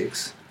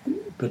politics.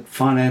 But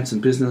finance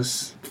and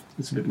business,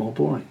 it's a bit more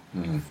boring.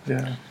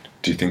 Yeah.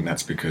 Do you think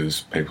that's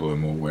because people are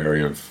more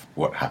wary of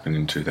what happened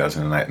in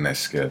 2008 and they're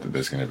scared that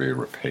there's going to be a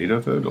repeat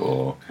of it,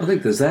 or? I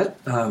think there's that.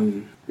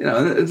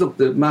 Look,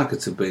 the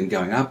markets have been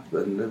going up,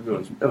 and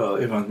everyone's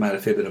made a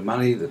fair bit of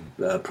money.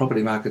 The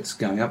property market's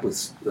going up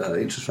with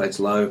interest rates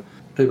low.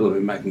 People have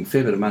been making a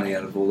fair bit of money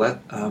out of all that.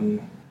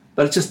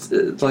 But it's just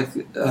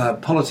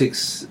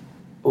politics,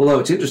 although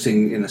it's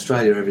interesting in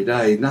Australia every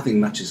day, nothing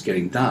much is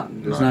getting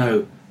done. There's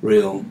no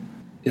real,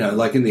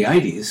 like in the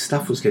 80s,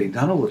 stuff was getting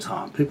done all the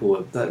time. People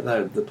were,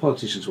 the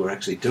politicians were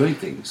actually doing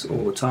things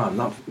all the time.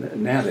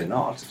 Now they're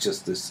not. It's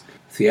just this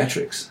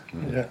theatrics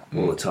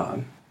all the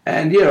time.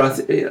 And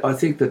I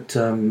think that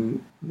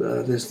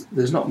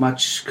there's not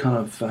much kind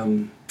of,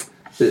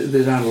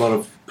 there aren't a lot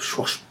of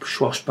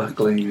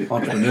swashbuckling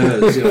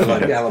entrepreneurs,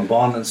 like Alan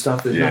Bond and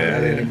stuff. There's not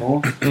that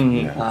anymore.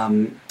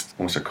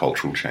 Almost a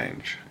cultural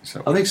change.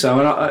 So. I think so,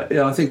 and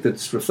I think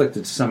that's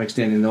reflected to some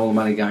extent in all the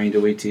money going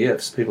into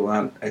ETFs.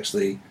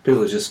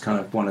 People just kind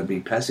of want to be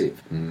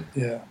passive.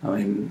 Yeah.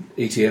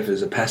 ETF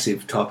is a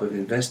passive type of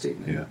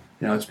investing.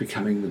 Yeah. It's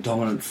becoming the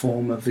dominant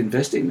form of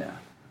investing now.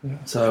 Yeah.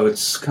 So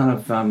it's kind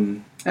of,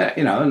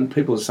 and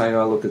people are saying,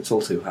 "Oh, look, it's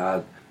all too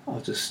hard.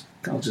 I'll just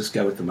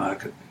go with the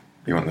market."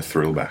 You want the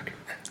thrill back?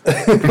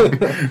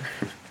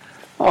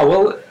 Oh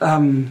well,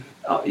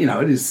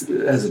 it is,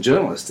 as a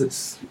journalist,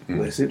 it's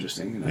less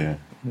interesting. Yeah.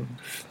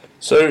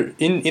 So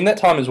in that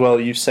time as well,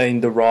 you've seen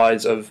the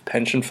rise of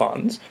pension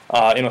funds.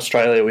 In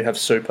Australia, we have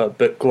super,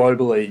 but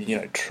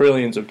globally,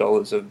 trillions of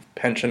dollars of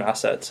pension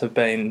assets have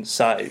been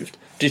saved.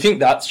 Do you think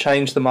that's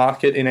changed the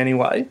market in any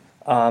way?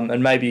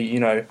 And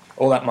maybe,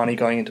 all that money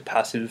going into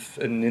passive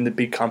and in the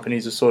big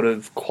companies has sort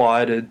of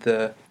quieted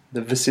the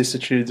the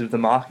vicissitudes of the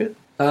market?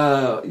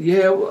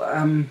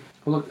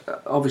 Look,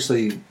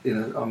 obviously,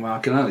 I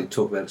can only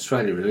talk about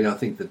Australia really. I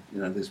think that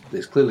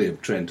there's clearly a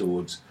trend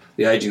towards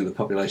the ageing of the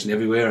population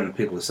everywhere, and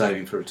people are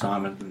saving for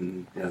retirement,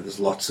 and there's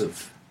lots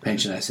of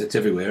pension assets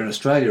everywhere. In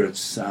Australia,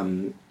 it's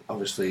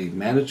obviously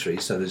mandatory,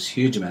 so there's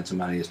huge amounts of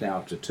money. It's now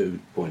up to $2.2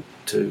 or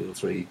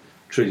 $3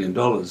 trillion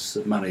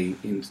of money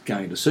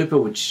going to super,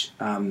 which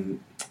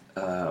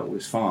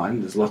was fine.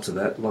 There's lots of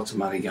that, lots of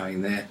money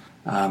going there.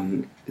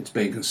 It's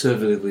being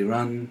conservatively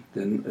run,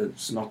 then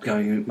it's not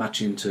going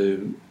much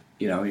into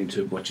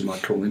what you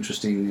might call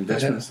interesting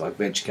investments like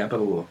venture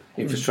capital or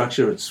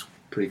infrastructure. It's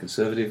pretty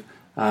conservative.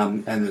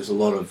 And there's a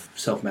lot of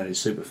self-managed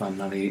super fund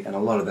money, and a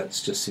lot of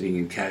that's just sitting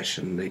in cash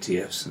and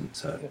ETFs. And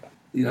so,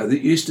 I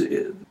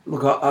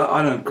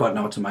don't quite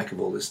know what to make of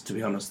all this, to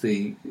be honest.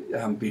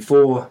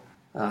 Before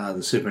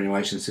the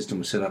superannuation system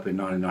was set up in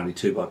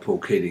 1992 by Paul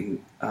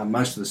Keating,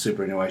 most of the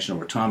superannuation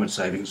or retirement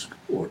savings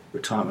or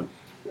retirement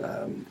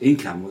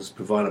income was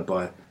provided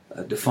by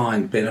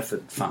defined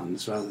benefit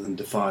funds rather than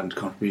defined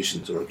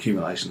contributions or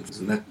accumulations,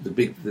 and that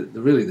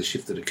the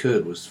shift that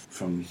occurred was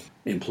from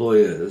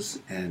employers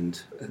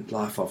and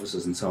life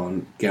officers and so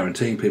on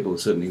guaranteeing people a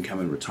certain income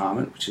in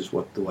retirement, which is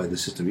the way the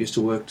system used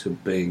to work, to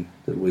being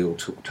that we all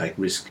take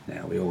risk.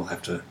 Now we all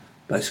have to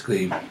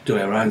basically do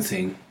our own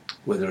thing,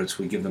 whether it's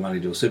we give the money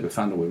to a super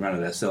fund or we run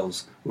it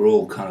ourselves. We're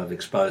all kind of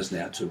exposed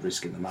now to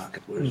risk in the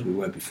market, whereas we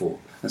weren't before.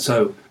 And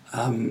so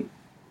I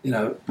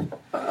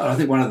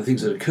think one of the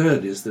things that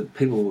occurred is that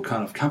people were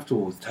kind of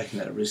comfortable with taking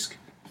that risk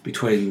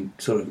between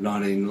sort of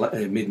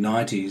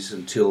mid-90s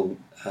until,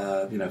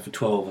 for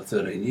 12 or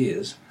 13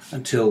 years,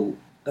 until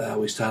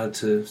we started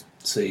to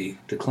see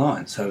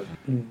decline. So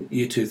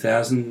year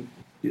 2000,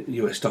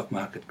 US stock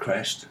market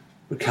crashed,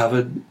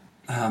 recovered,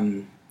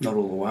 not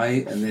all the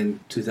way, and then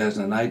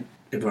 2008,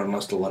 everyone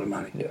lost a lot of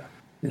money.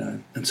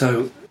 And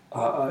so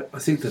I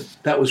think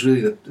that was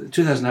really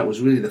 2008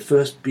 was really the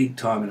first big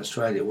time in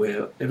Australia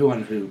where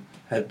everyone who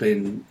had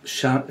been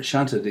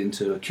shunted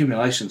into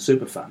accumulation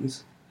super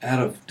funds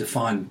out of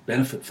defined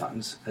benefit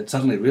funds had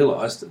suddenly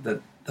realised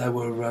that they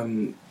were,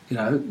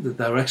 that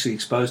they were actually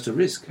exposed to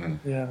risk. And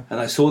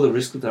they saw the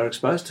risk that they were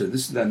exposed to.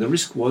 And the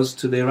risk was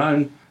to their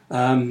own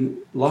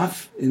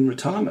life in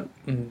retirement.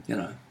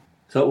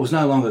 So it was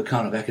no longer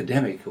kind of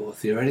academic or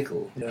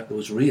theoretical. It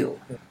was real,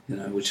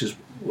 which is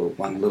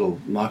one little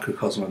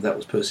microcosm of that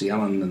was Percy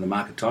Allen in the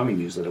Market Timing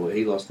newsletter, where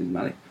he lost his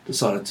money,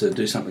 decided to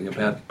do something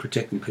about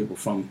protecting people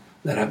from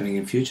that happening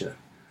in future.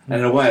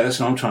 And in a way,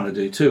 that's what I'm trying to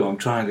do too. I'm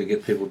trying to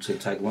get people to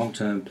take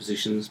long-term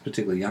positions,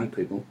 particularly young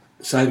people,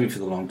 saving for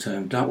the long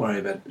term. Don't worry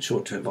about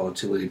short-term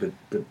volatility, but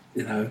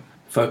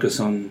focus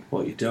on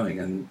what you're doing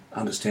and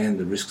understand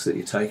the risks that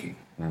you're taking.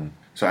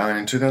 So, Alan,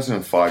 in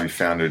 2005, you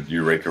founded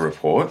Eureka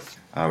Report,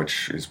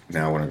 which is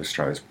now one of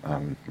Australia's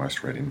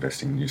most read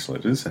investing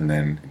newsletters. And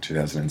then in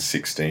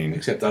 2016...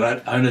 Except I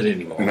don't own it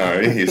anymore.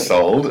 No, you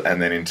sold.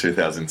 And then in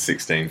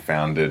 2016,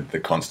 founded The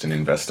Constant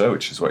Investor,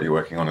 which is what you're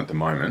working on at the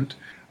moment.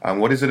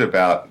 What is it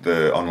about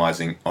the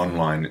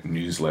online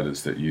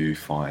newsletters that you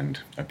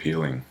find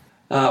appealing?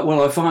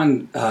 Well, I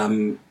find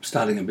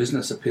starting a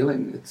business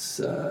appealing. It's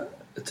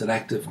an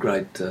act of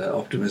great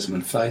optimism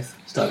and faith,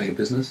 starting a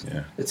business.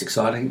 It's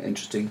exciting,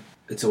 interesting.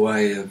 It's a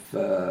way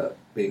of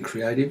being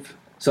creative.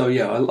 So,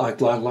 I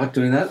like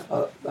doing that,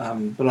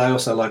 but I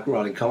also like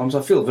writing columns.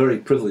 I feel very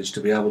privileged to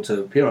be able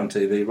to appear on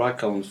TV, write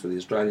columns for The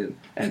Australian,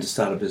 and to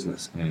start a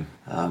business.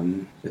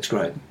 It's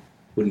great.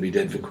 Wouldn't be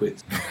dead for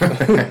quits.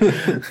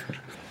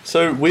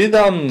 So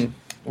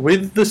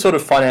with the sort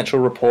of financial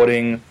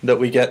reporting that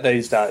we get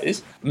these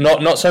days,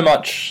 not so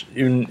much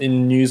in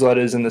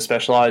newsletters and the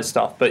specialised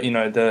stuff, but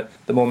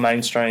the more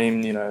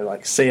mainstream,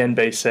 like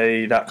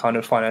CNBC, that kind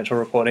of financial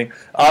reporting.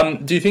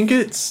 Do you think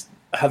it's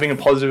having a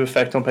positive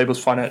effect on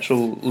people's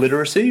financial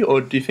literacy, or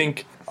do you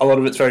think a lot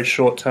of it's very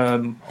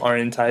short-term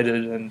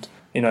orientated and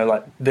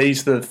like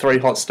these are the 3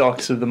 hot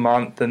stocks of the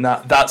month and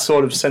that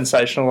sort of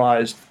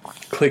sensationalised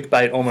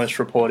clickbait almost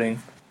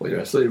reporting? Well,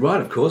 you're absolutely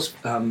right, of course.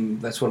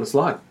 That's what it's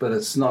like, but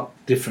it's not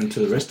different to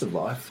the rest of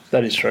life.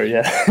 That is true,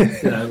 yeah.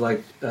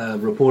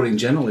 Reporting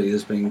generally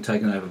is being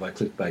taken over by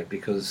clickbait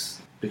because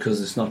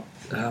it's not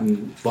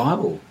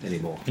viable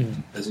anymore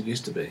as it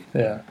used to be.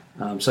 Yeah.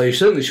 So you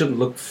certainly shouldn't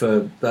look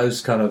for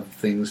those kind of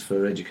things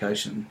for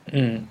education.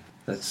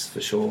 That's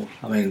for sure.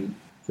 I mean,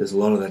 there's a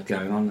lot of that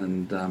going on,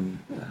 and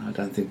I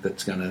don't think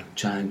that's going to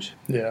change.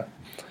 Yeah.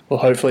 Well,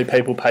 hopefully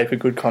people pay for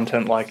good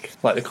content like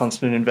The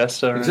Constant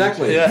Investor.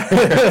 Exactly. Yeah.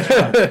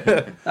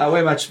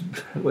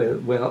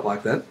 We're not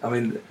like that. I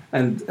mean,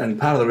 and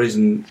part of the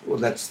reason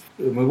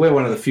we're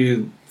one of the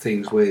few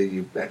things where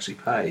you actually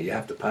pay. You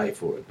have to pay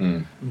for it.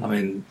 I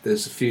mean,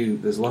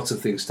 there's lots of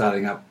things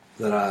starting up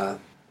that are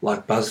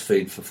like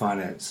BuzzFeed for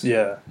finance.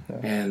 Yeah.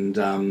 And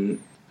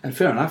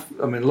fair enough.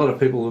 I mean, a lot of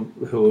people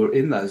who are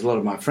in those, a lot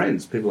of my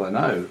friends, people I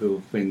know who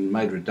have been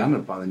made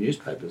redundant by the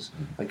newspapers,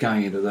 are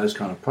going into those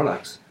kind of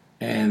products.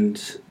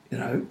 And,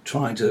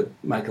 trying to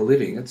make a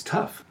living, it's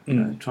tough.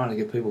 Trying to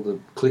get people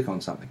to click on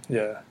something.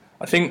 Yeah.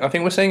 I think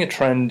we're seeing a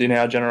trend in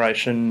our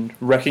generation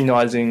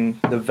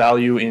recognising the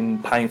value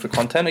in paying for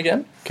content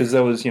again, because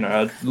there was,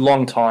 a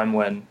long time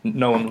when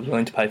no one was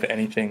willing to pay for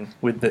anything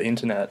with the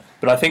internet.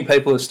 But I think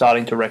people are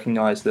starting to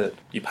recognise that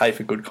you pay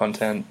for good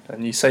content,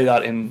 and you see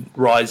that in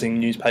rising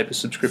newspaper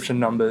subscription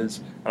numbers,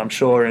 and I'm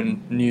sure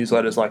in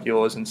newsletters like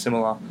yours and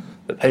similar,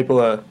 that people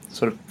are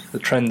the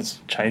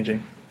trend's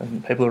changing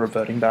and people are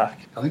reverting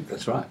back. I think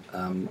that's right.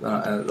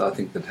 I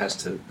think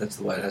that's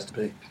the way it has to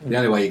be. The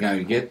only way you're going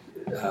to get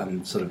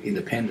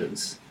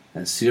independence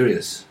and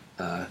serious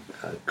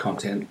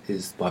content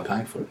is by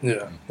paying for it.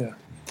 Yeah,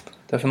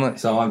 definitely.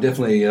 So I'm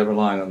definitely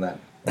relying on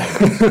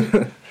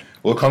that.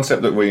 Well, a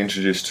concept that we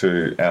introduced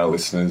to our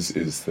listeners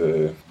is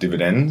the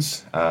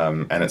dividends,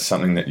 and it's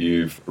something that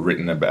you've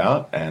written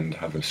about and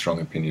have a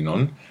strong opinion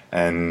on.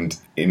 And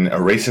in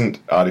a recent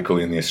article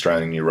in The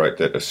Australian, you wrote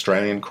that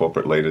Australian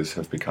corporate leaders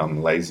have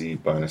become lazy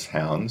bonus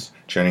hounds,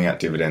 churning out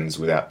dividends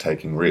without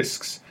taking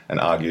risks,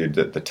 and argued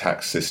that the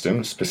tax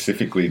system,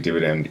 specifically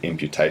dividend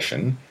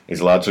imputation,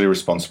 is largely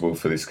responsible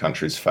for this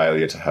country's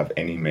failure to have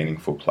any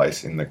meaningful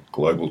place in the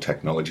global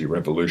technology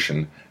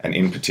revolution, and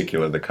in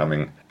particular the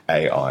coming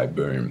AI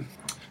boom.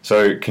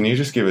 So can you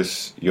just give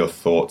us your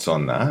thoughts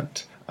on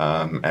that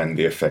and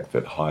the effect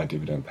that high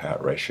dividend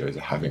payout ratios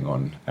are having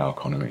on our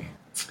economy?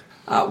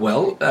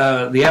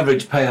 The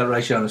average payout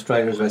ratio in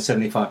Australia is about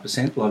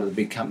 75%. A lot of the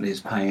big companies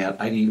paying out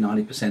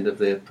 80-90% of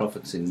their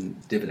profits in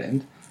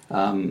dividend.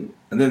 And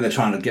then they're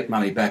trying to get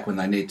money back when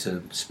they need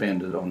to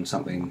spend it on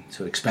something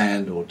to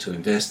expand or to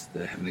invest.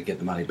 They're having to get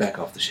the money back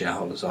off the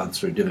shareholders, either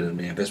through dividend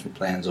reinvestment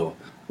plans or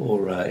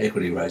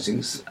equity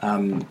raisings.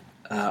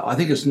 I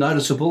think it's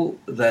noticeable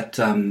that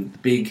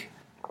big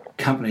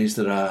companies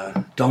that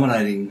are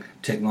dominating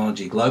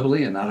technology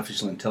globally, and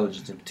artificial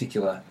intelligence in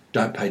particular,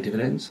 don't pay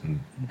dividends.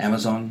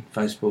 Amazon,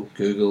 Facebook,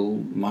 Google,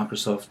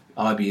 Microsoft,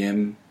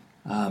 IBM,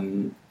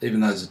 even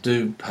those that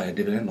do pay a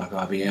dividend, like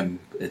IBM,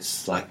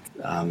 it's like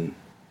 10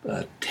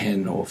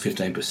 or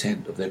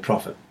 15% of their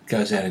profit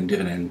goes out in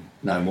dividend,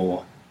 no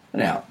more.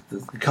 Now, the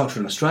culture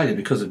in Australia,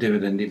 because of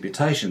dividend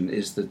imputation,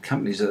 is that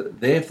companies are,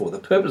 therefore, the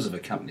purpose of a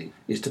company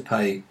is to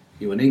pay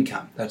you an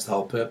income. That's the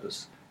whole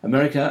purpose.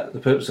 America, the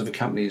purpose of a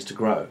company is to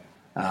grow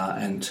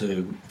and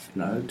to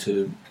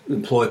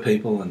employ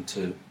people and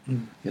to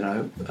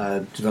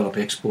develop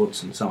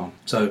exports and so on.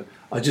 So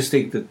I just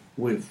think that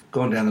we've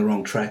gone down the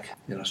wrong track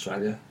in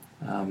Australia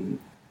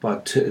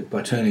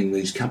by turning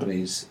these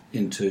companies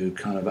into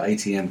kind of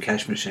ATM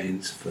cash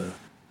machines for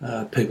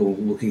people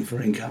looking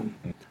for income.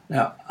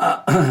 Now,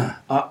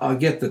 I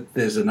get that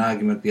there's an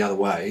argument the other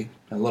way.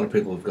 A lot of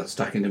people have got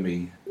stuck into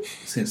me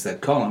since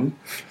that column.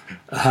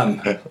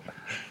 And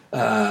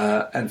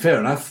fair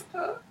enough.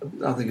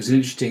 I think it's an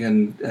interesting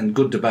and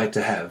good debate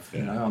to have.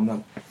 I'm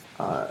not,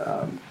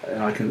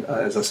 and I can,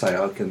 as I say,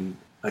 I can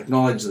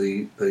acknowledge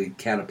the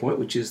counterpoint,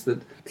 which is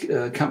that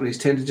companies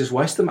tend to just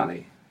waste the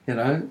money.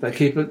 They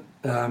keep it,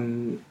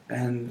 and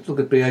look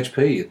at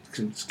BHP.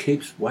 It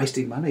keeps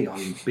wasting money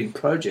on big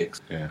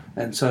projects. Yeah.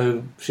 And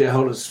so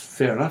shareholders,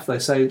 fair enough, they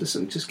say,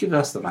 listen, just give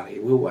us the money.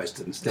 We'll waste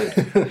it instead.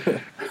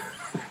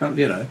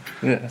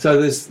 Yeah.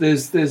 So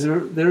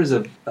there is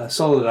a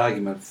solid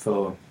argument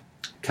for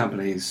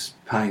companies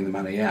paying the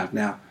money out.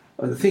 Now,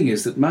 the thing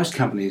is that most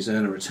companies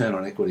earn a return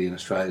on equity in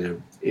Australia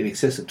in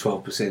excess of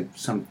 12%.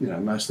 Some,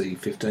 mostly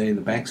 15%.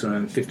 The banks are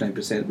earning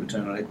 15%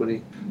 return on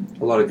equity.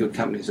 A lot of good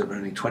companies are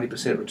earning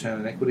 20% return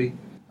on equity.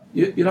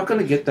 You're not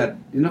going to get that.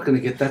 You're not going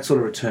to get that sort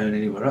of return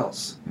anywhere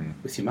else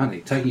with your money.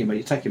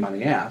 You take your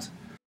money out.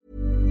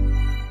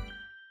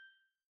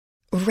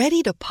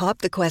 Ready to pop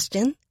the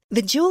question?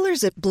 The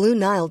jewelers at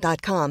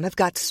BlueNile.com have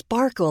got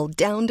sparkle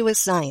down to a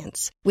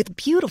science with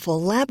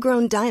beautiful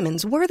lab-grown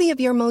diamonds worthy of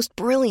your most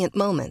brilliant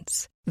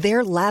moments.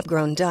 Their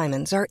lab-grown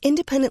diamonds are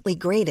independently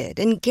graded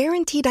and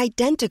guaranteed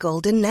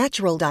identical to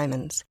natural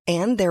diamonds,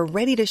 and they're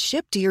ready to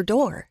ship to your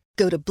door.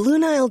 Go to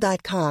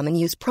BlueNile.com and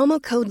use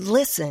promo code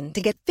LISTEN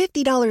to get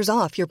 $50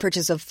 off your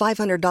purchase of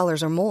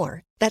 $500 or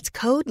more. That's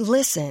code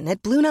LISTEN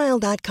at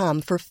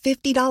BlueNile.com for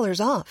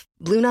 $50 off.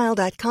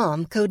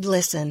 BlueNile.com, code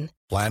LISTEN.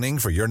 Planning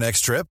for your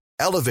next trip?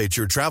 Elevate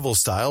your travel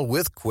style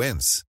with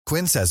Quince.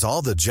 Quince has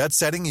all the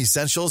jet-setting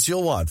essentials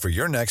you'll want for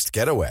your next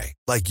getaway,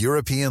 like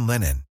European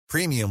linen,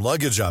 premium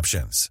luggage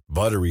options,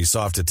 buttery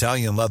soft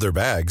Italian leather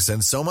bags,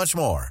 and so much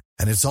more.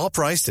 And it's all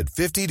priced at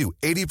 50 to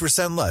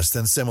 80% less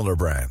than similar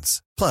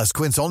brands. Plus,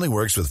 Quince only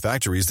works with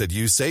factories that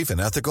use safe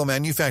and ethical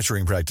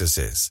manufacturing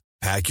practices.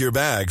 Pack your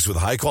bags with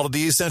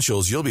high-quality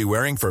essentials you'll be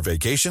wearing for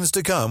vacations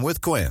to come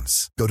with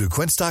Quince. Go to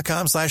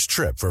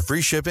quince.com/trip for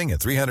free shipping and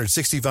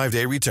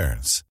 365-day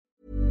returns.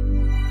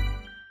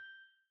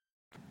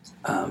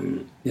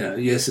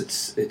 Yes,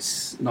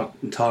 it's not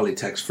entirely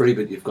tax-free,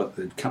 but you've got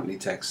the company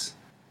tax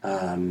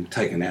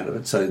taken out of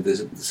it, so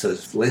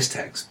there's less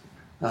tax.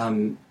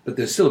 But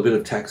there's still a bit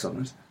of tax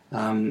on it.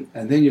 And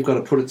then you've got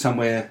to put it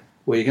somewhere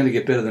where you're going to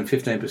get better than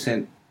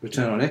 15%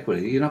 return on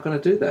equity. You're not going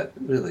to do that,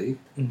 really.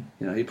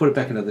 You put it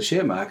back into the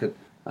share market,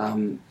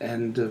 and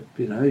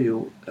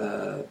you're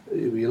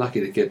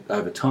lucky to get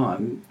over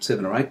time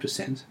 7 or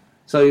 8%.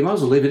 So you might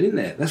as well leave it in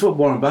there. That's what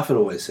Warren Buffett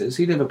always says.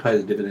 He never paid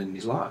a dividend in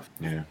his life.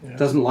 Yeah.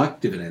 Doesn't like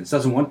dividends.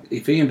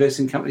 If he invests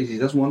in companies, he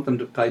doesn't want them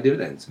to pay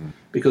dividends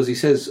because he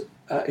says,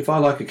 if I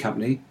like a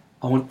company,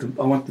 I want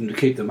them to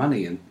keep the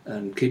money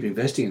and keep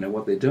investing in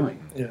what they're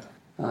doing. Yeah.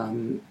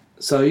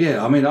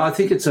 I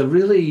think it's a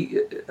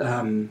really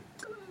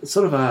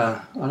sort of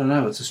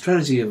it's a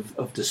strategy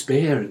of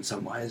despair in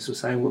some ways. We're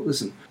saying, well,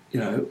 listen,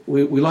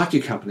 we like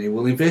your company,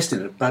 we'll invest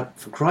in it, but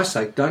for Christ's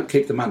sake, don't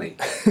keep the money.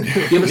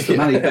 Give us the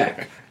money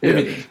back.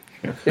 Everything.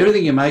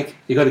 Everything you make,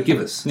 you got to give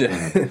us.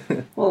 Yeah.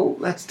 Well,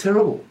 that's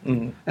terrible.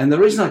 And the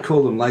reason I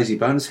call them lazy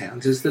bonus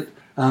hounds is that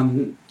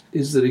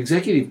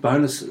executive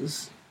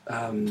bonuses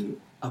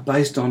are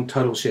based on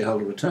total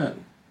shareholder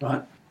return,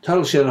 right?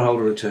 Total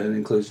shareholder return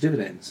includes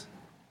dividends.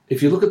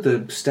 If you look at the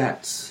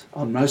stats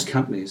on most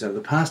companies over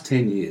the past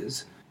 10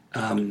 years,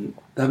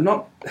 they've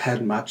not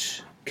had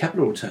much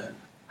capital return,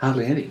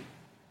 hardly any,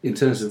 in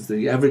terms of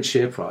the average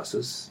share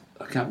prices.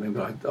 I can't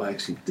remember, I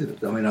actually did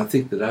it. I mean, I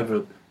think that over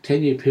a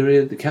 10-year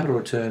period, the capital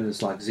return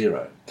is like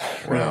zero.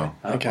 Wow.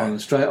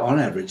 On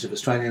average of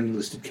Australian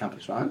listed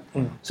companies, right?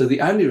 So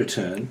the only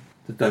return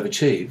that they've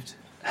achieved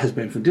has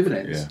been from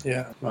dividends,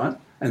 right?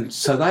 And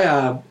so they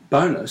are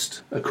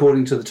bonused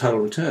according to the total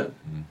return,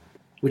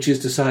 which is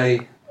to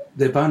say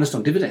they're bonused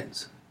on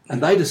dividends,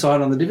 and they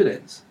decide on the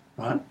dividends,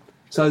 right?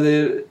 So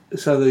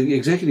the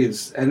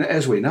executives, and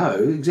as we know,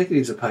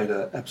 executives are paid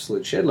an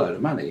absolute shed load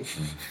of money,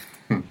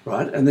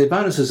 right? And their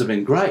bonuses have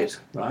been great,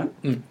 right?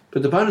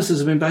 But the bonuses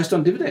have been based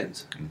on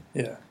dividends.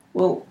 Yeah.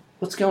 Well,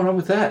 what's going on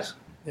with that?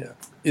 Yeah.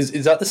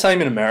 Is that the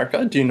same in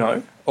America, do you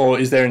know? Or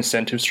is their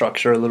incentive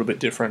structure a little bit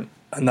different,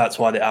 and that's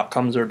why the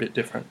outcomes are a bit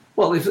different?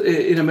 Well, if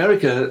in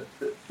America,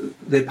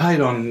 they're paid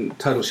on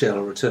total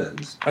shareholder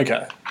returns.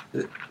 Okay.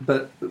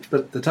 But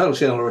the total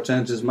shareholder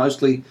returns is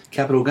mostly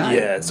capital gain.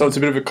 Yeah, so it's a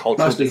bit of a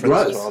cultural mostly difference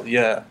growth. as well.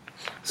 Yeah.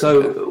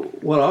 So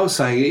what I was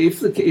saying, if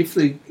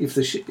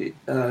the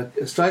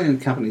Australian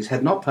companies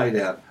had not paid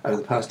out over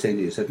the past 10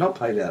 years, had not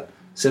paid out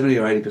 70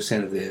 or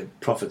 80% of their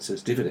profits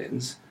as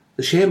dividends,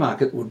 the share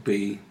market would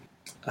be,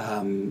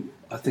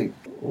 I think,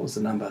 what was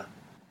the number?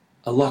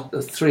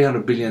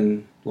 300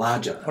 billion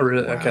larger. Oh,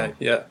 really? Wow. Okay,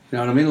 yeah. You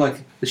know what I mean?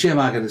 Like the share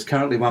market is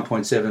currently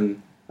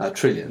 1.7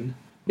 trillion.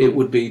 It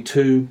would be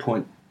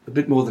a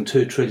bit more than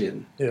 2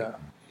 trillion. Yeah.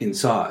 In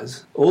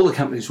size. All the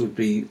companies would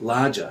be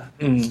larger.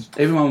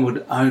 Everyone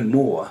would own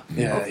more of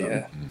them.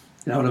 You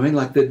know what I mean?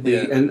 Like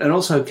and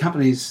also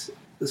companies,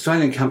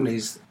 Australian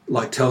companies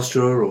like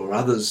Telstra or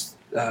others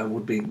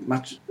would be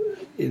much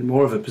in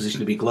more of a position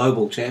to be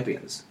global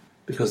champions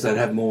because they'd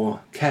have more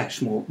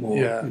cash, more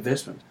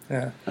investment.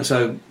 Yeah. And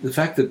so the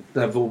fact that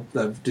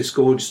they've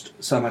disgorged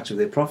so much of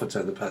their profits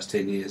over the past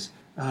 10 years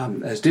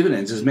as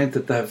dividends has meant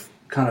that they've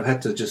kind of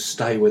had to just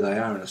stay where they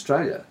are in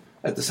Australia.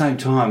 At the same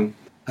time,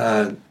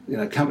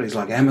 companies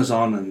like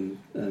Amazon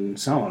and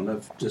so on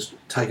have just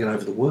taken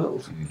over the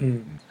world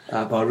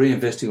by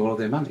reinvesting all of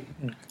their money.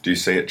 Do you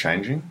see it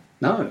changing?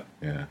 No.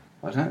 Yeah.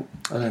 I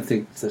don't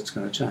think that's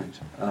going to change.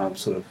 I'm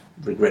sort of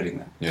regretting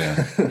that.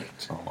 Yeah.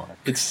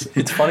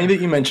 It's funny that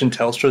you mentioned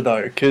Telstra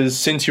though, because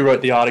since you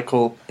wrote the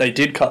article, they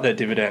did cut their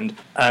dividend,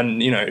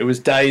 and it was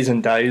days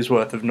and days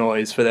worth of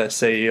noise for their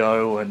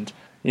CEO. And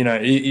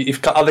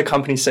if other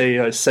company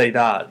CEOs see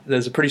that,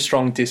 there's a pretty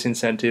strong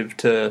disincentive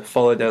to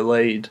follow their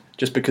lead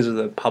just because of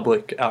the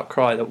public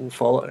outcry that will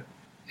follow.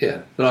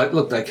 Yeah,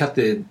 but they cut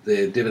their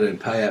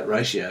dividend payout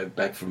ratio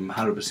back from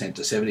 100%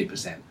 to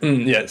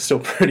 70%. Yeah, it's still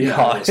pretty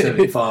high. Or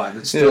 75.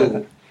 It's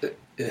still...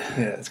 Yeah,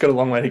 it's got a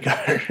long way to go.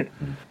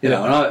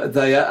 And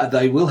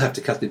they will have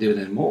to cut their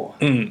dividend more.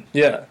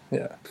 Yeah.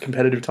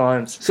 Competitive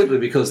times. Simply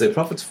because their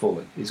profits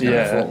falling. It's going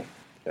to fall.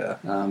 Yeah.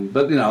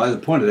 But I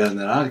pointed out in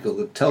that article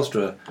that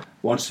Telstra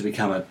wants to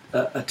become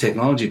a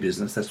technology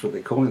business. That's what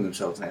they're calling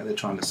themselves now. They're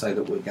trying to say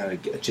that we're going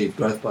to achieve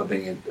growth by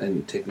being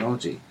in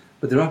technology.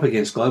 But they're up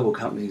against global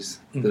companies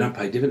that don't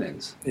pay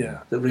dividends.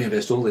 Yeah. That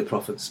reinvest all their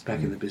profits back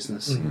in the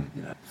business.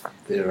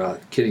 They're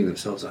kidding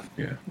themselves up.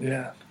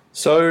 Yeah.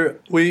 So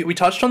we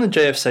touched on the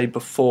GFC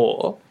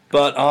before,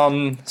 but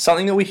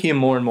something that we hear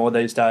more and more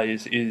these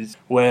days is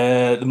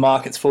where the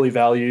market's fully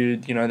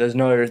valued. There's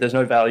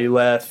no value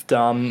left.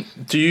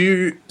 Do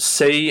you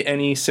see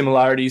any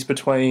similarities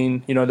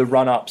between the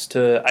run-ups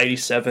to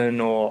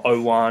 87 or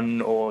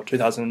 01 or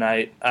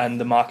 2008 and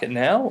the market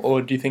now,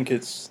 or do you think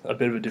it's a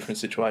bit of a different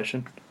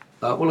situation?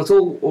 Well, it's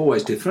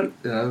always different.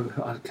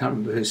 I can't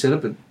remember who said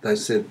it, but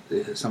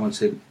someone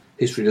said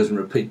history doesn't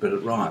repeat, but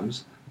it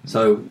rhymes.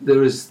 So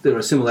there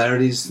are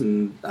similarities,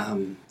 and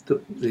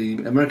the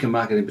American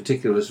market in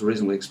particular is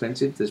reasonably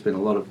expensive. There's been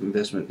a lot of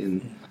investment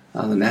in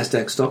the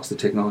Nasdaq stocks, the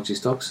technology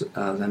stocks.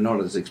 They're not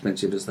as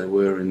expensive as they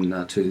were in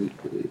late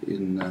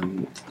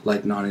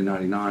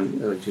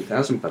 1999, early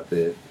 2000, but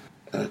they're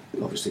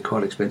obviously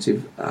quite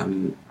expensive.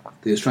 The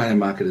Australian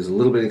market is a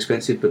little bit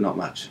expensive, but not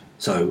much.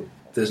 So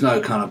there's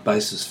no kind of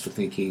basis for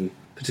thinking,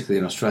 particularly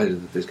in Australia,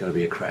 that there's going to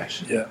be a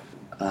crash. Yeah.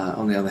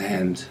 On the other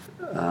hand,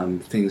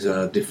 things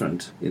are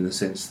different in the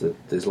sense that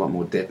there's a lot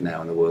more debt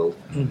now in the world.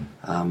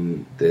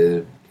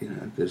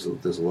 there's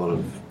a lot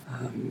of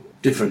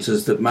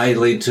differences that may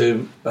lead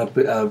to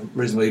a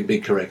reasonably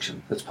big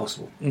correction. That's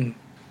possible.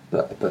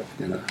 But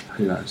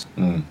who knows?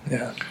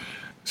 Yeah.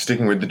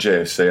 Sticking with the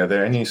GFC, are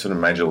there any sort of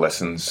major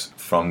lessons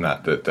from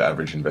that the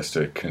average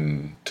investor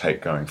can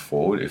take going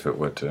forward if it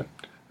were to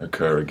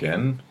occur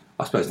again?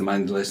 I suppose the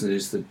main lesson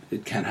is that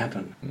it can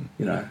happen.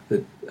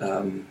 That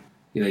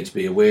you need to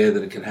be aware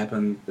that it can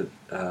happen,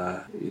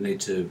 that you need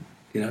to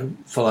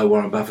follow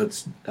Warren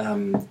Buffett's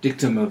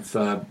dictum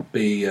of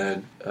be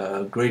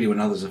greedy when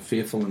others are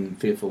fearful and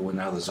fearful when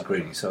others are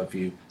greedy. So if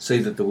you see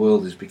that the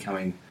world is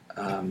becoming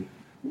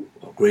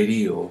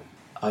greedy or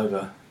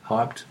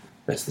overhyped,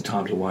 that's the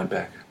time to wind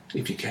back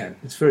if you can.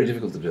 It's very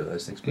difficult to do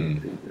those things,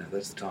 but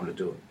that's the time to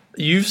do it.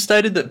 You've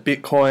stated that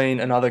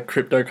Bitcoin and other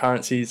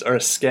cryptocurrencies are a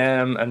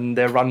scam and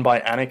they're run by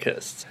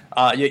anarchists,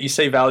 yet you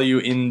see value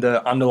in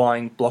the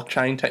underlying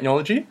blockchain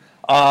technology.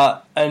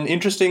 And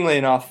interestingly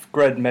enough,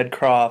 Greg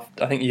Medcraft,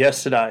 I think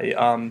yesterday,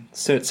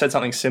 said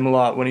something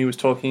similar when he was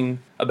talking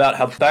about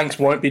how banks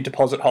won't be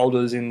deposit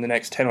holders in the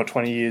next 10 or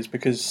 20 years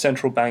because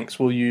central banks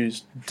will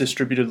use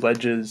distributed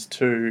ledgers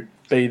to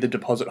be the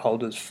deposit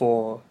holders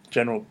for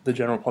the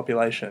general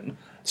population.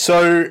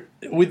 So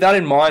with that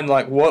in mind,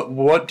 like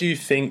what do you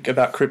think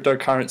about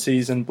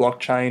cryptocurrencies and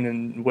blockchain,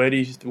 and where do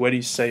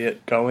you see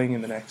it going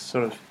in the next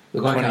sort of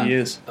 20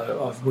 years?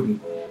 I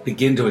wouldn't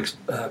begin to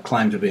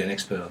claim to be an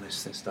expert on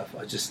this stuff.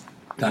 I just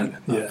don't.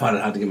 I find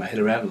it hard to get my head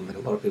around it. I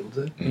think a lot of people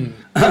do.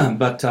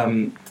 But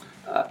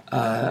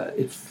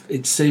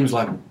it seems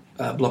like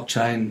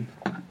blockchain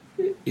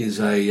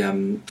is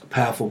a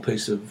powerful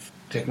piece of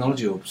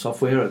technology or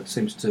software. It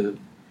seems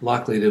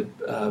likely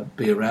to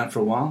be around for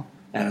a while,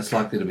 and it's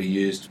likely to be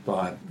used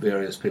by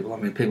various people. I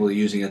mean, people are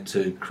using it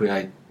to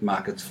create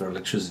markets for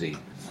electricity,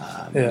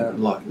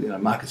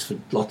 markets for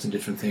lots of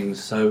different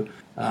things. So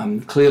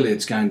clearly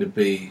it's going to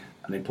be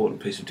an important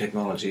piece of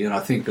technology, and I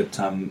think that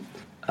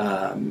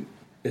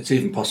it's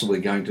even possibly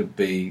going to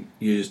be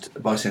used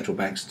by central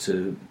banks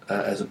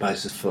as a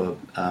basis for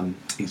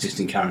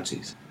existing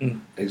currencies.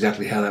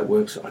 Exactly how that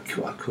works, I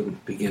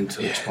couldn't begin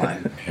to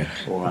explain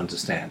or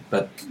understand.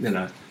 But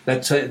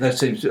that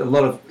seems a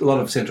lot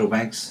of central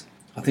banks,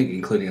 I think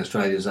including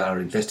Australia's, are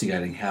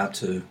investigating how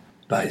to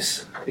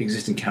base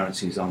existing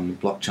currencies on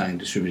blockchain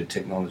distributed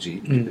technology,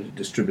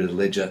 distributed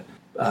ledger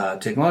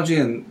technology,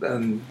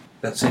 and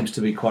that seems to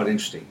be quite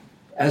interesting.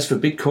 As for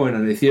Bitcoin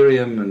and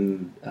Ethereum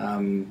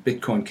and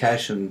Bitcoin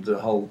Cash and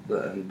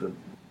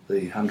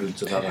the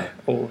hundreds of other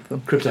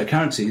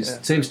cryptocurrencies,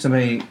 it seems to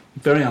me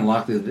very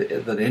unlikely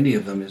that any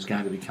of them is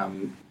going to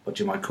become what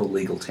you might call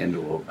legal tender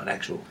or an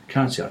actual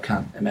currency. I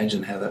can't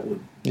imagine how that would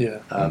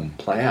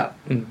play out.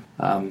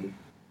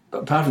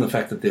 Apart from the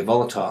fact that they're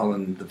volatile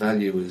and the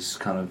value is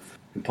kind of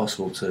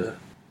impossible to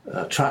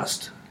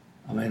trust,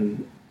 I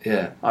mean,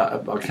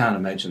 I can't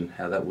imagine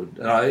how that would.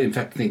 And I, in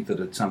fact, think that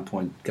at some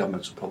point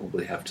governments will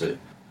probably have to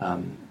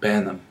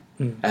ban them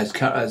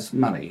as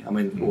money. I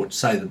mean, or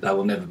say that they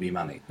will never be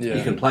money.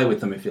 You can play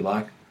with them if you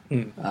like,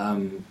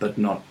 but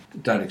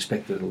don't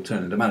expect that it'll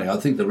turn into money. I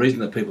think the reason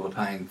that people are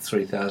paying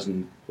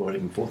 $3,000 or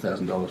even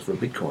 $4,000 for a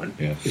Bitcoin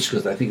is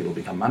because they think it'll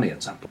become money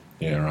at some point.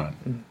 Yeah, right.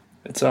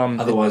 It's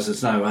otherwise,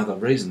 there's no other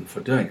reason for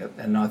doing it,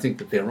 and I think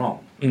that they're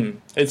wrong.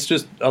 It's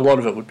just a lot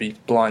of it would be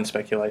blind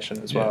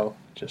speculation as well,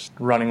 just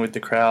running with the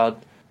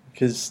crowd.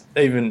 Because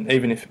even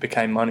if it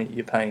became money,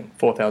 you're paying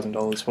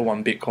 $4,000 for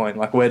one Bitcoin.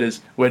 Like, where do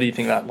you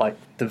think that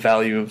the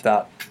value of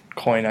that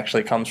coin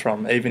actually comes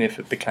from? Even if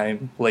it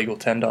became legal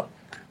tender,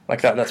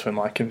 like that's where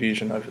my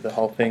confusion over the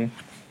whole thing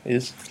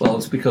is. Well,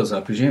 it's because I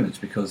presume it's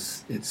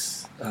because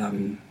it's.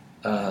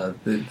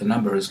 The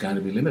number is going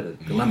to be limited.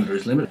 The number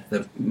is limited.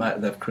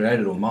 They've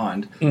created or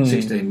mined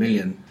 16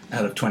 million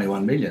out of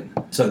 21 million.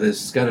 So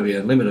there's going to be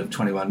a limit of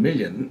 21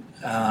 million,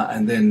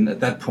 and then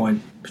at that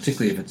point,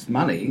 particularly if it's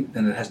money,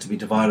 then it has to be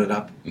divided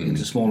up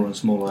into smaller and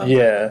smaller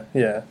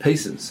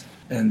pieces.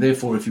 And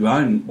therefore, if you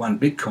own one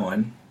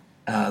Bitcoin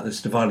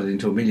that's divided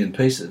into a million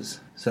pieces,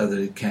 so that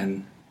it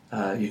can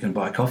you can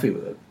buy coffee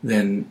with it,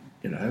 then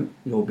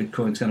your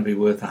Bitcoin's going to be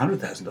worth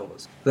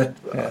 $100,000.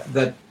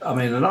 That I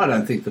mean, and I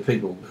don't think the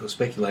people who are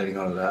speculating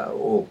on it are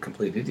all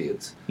complete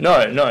idiots.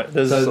 No.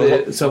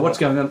 So what's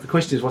going on? The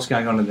question is, what's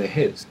going on in their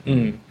heads?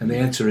 And the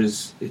answer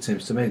is, it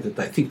seems to me, that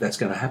they think that's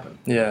going to happen.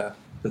 Yeah.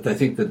 That they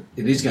think that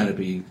it is going to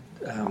be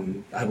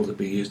able to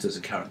be used as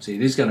a currency.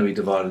 It is going to be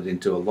divided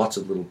into lots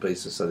of little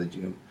pieces so that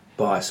you can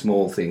buy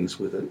small things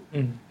with it.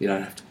 You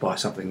don't have to buy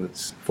something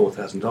that's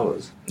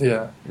 $4,000.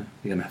 Yeah.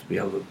 You're going to have to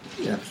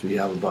be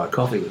able to buy a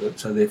coffee with it.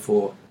 So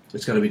therefore,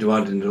 it's going to be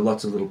divided into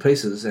lots of little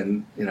pieces.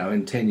 And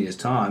in 10 years'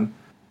 time,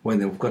 when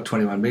they've got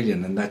 21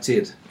 million and that's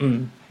it,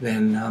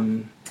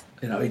 then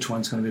each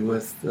one's going to be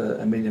worth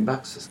 $1 million.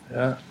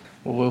 Yeah.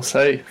 Well, we'll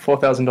see.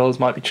 $4,000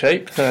 might be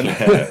cheap.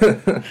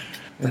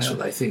 That's what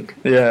they think.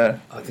 Yeah.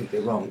 I think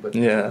they're wrong, but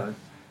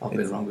I've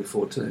been wrong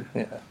before too.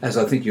 Yeah. As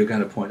I think you're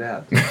going to point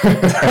out.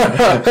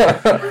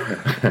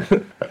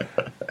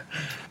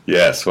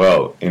 Yes,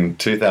 well, in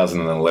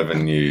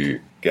 2011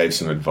 you gave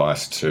some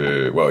advice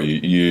to, well,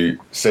 you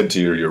said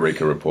to your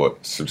Eureka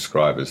Report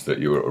subscribers that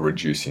you were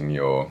reducing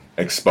your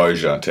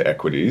exposure to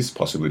equities,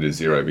 possibly to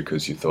zero,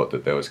 because you thought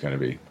that there was going to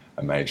be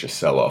a major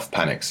sell-off,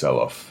 panic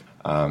sell-off.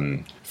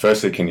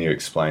 Firstly, can you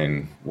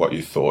explain what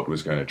you thought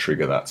was going to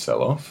trigger that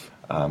sell-off?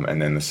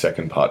 And then the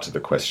second part to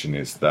the question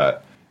is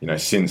that,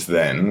 since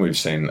then we've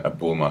seen a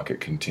bull market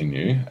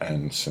continue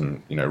and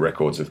some,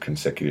 records of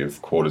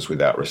consecutive quarters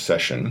without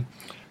recession.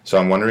 So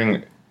I'm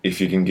wondering if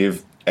you can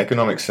give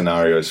economic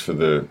scenarios for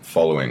the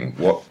following.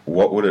 What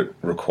would it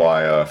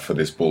require for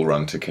this bull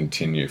run to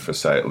continue for,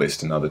 say, at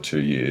least another 2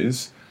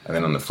 years? And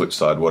then on the flip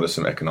side, what are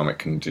some economic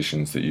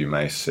conditions that you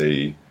may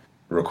see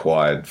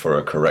required for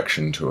a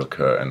correction to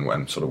occur,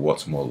 and sort of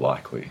what's more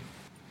likely?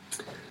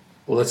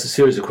 Well, that's a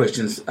series of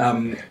questions.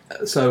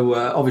 So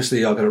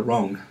obviously I got it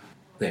wrong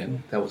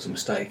then. That was a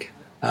mistake.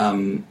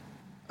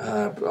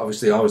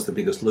 Obviously I was the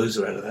biggest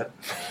loser out of that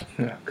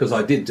because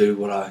I did do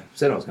what I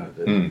said I was going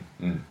to do.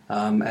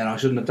 And I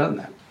shouldn't have done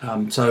that.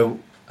 So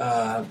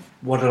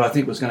what did I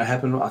think was going to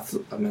happen?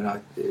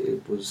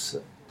 It was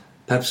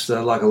perhaps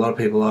like a lot of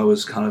people, I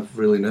was kind of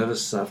really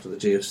nervous after the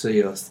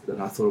GFC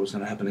and I thought it was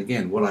going to happen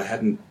again. What I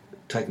hadn't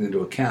taken into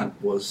account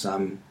was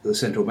the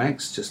central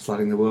banks just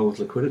flooding the world with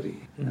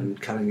liquidity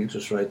and cutting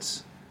interest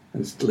rates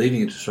and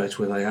leaving interest rates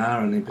where they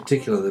are, and in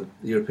particular the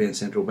European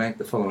Central Bank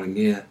the following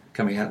year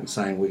coming out and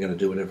saying we're going to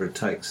do whatever it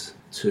takes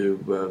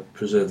to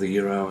preserve the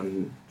euro,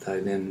 and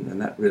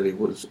that really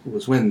was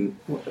when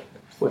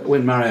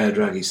Mario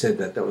Draghi said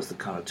that was the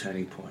kind of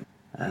turning point,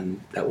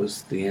 and that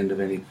was the end of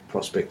any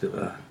prospect of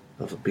a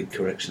big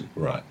correction.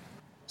 Right.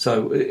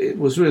 So it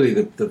was really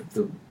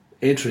the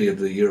entry of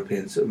the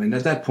Europeans. I mean,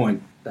 at that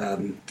point,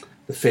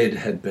 the Fed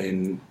had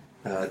been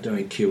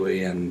doing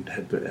QE and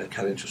had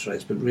cut interest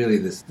rates, but really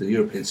the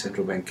European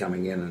Central Bank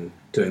coming in and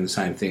doing the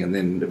same thing, and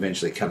then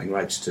eventually cutting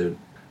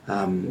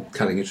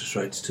interest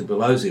rates to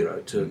below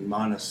zero, to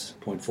minus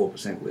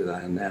 0.4% where they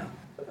are now.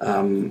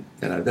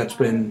 That's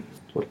been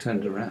what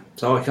turned it around.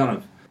 So I kind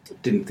of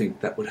didn't think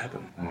that would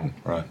happen.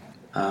 Right.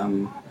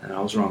 And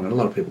I was wrong, and a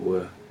lot of people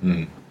were.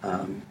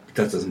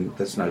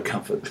 That's no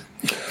comfort,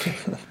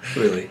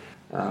 really.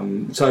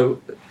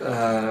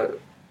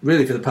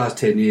 Really for the past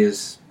 10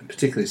 years,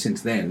 particularly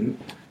since then,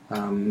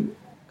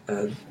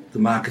 the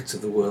markets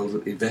of the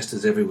world,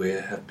 investors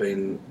everywhere have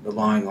been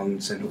relying on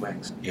central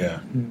banks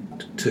to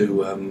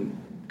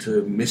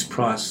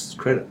misprice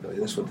credit. Really.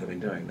 That's what they've been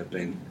doing. They've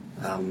been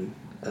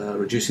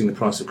reducing the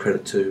price of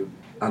credit to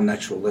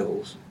unnatural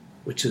levels,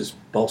 which has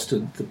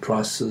bolstered the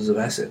prices of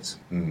assets.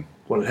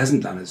 What it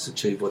hasn't done is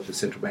achieve what the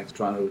central bank's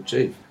trying to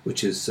achieve,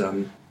 which is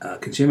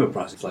consumer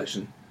price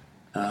inflation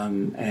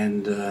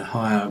and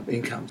higher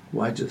income,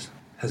 wages.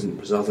 Hasn't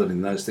resulted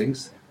in those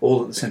things. All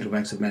that the central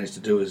banks have managed to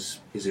do is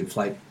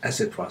inflate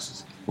asset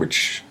prices,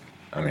 which,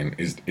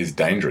 is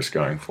dangerous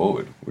going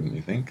forward, wouldn't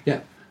you think?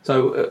 Yeah.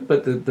 So,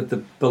 but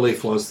the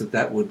belief was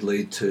that would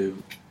lead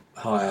to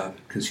higher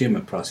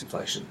consumer price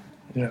inflation,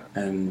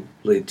 and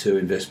lead to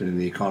investment in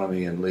the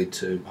economy and lead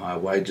to higher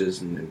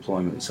wages and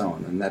employment and so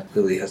on. And that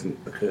really hasn't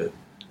occurred.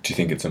 Do you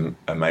think it's a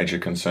major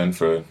concern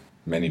for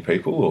many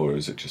people, or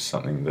is it just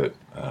something that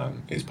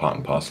is part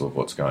and parcel of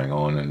what's going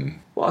on?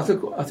 And well,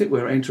 I think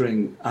we're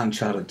entering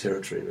uncharted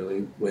territory,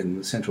 really, when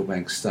the central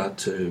banks start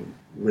to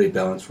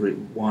rebalance,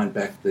 wind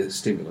back the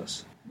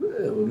stimulus.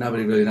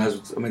 Nobody really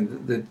knows.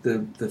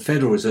 The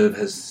Federal Reserve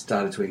has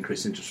started to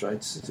increase interest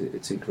rates.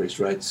 It's increased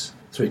rates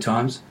 3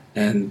 times,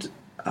 and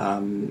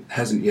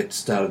hasn't yet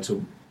started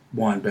to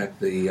wind back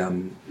the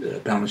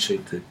balance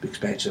sheet, the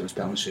expansion of its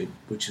balance sheet,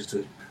 which is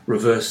to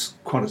reverse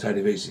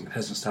quantitative easing. It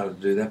hasn't started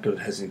to do that, but it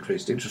has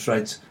increased interest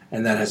rates,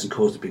 and that hasn't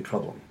caused a big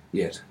problem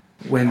yet.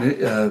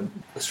 When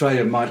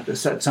Australia might,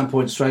 at some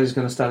point, Australia's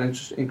going to start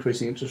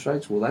increasing interest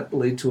rates. Will that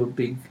lead to a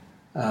big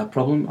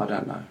problem? I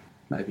don't know.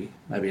 Maybe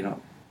not.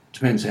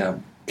 Depends how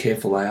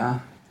careful they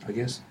are, I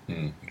guess.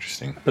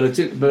 Interesting. But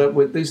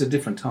these are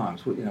different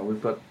times.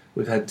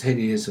 We've had 10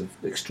 years of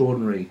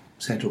extraordinary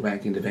central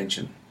bank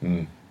intervention,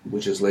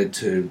 which has led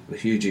to a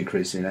huge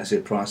increase in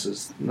asset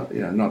prices. Not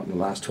in the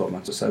last 12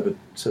 months or so, but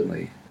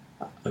certainly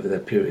over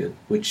that period,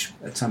 which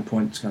at some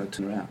point is going to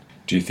turn around.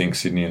 Do you think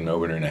Sydney and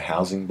Melbourne are in a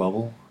housing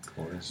bubble?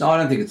 No, I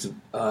don't think it's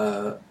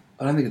a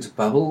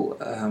bubble.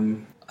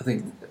 I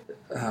think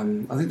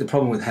the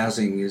problem with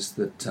housing is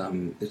that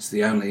it's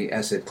the only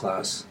asset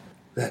class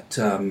that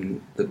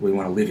we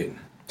want to live in.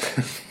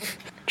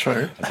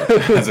 True.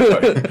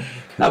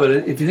 No, but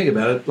if you think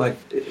about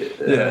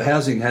it,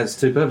 housing has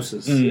 2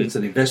 purposes. It's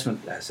an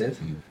investment asset,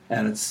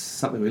 and it's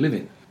something we live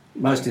in.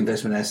 Most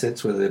investment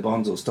assets, whether they're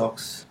bonds or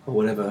stocks or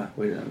whatever,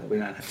 we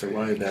don't have to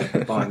worry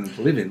about buying them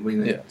to live in.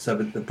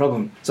 But the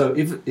problem. So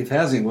if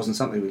housing wasn't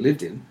something we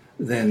lived in,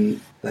 then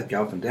they'd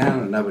go up and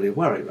down, and nobody would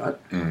worry, right?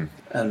 And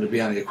it'd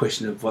be only a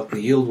question of what the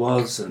yield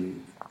was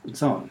and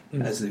so on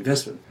as an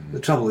investment. The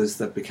trouble is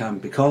that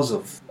because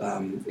of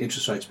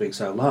interest rates being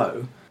so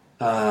low,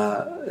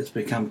 it's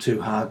become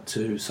too hard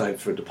to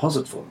save for a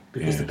deposit for them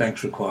because the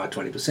banks require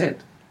 20%,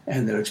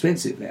 and they're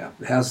expensive now.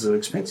 The houses are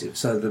expensive,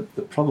 so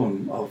the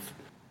problem of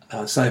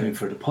saving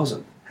for a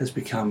deposit has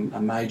become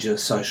a major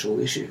social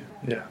issue.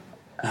 Yeah.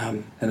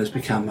 And has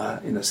become,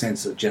 in a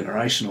sense, a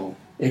generational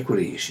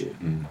equity issue,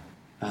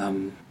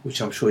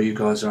 which I'm sure you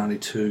guys are only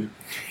too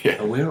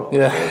aware of.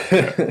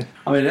 Yeah.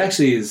 I mean, it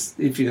actually is,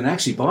 if you can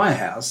actually buy a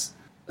house,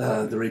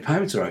 the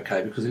repayments are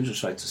okay because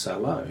interest rates are so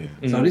low. Yeah.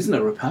 So it isn't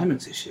a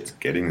repayments issue. It's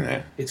getting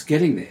there. It's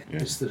getting there.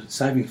 Yeah. It's the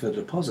saving for the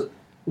deposit,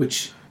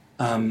 which,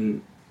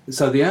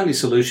 so the only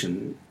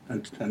solution,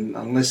 and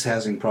unless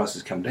housing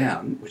prices come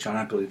down, which I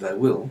don't believe they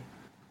will,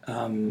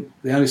 the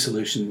only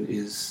solution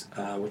is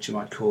what you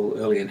might call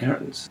early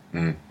inheritance.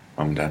 Mum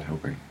and Dad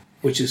helping.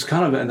 Which is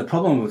kind of, and the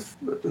problem with,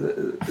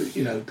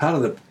 part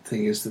of the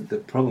thing is that the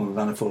problem of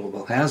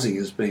unaffordable housing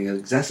is being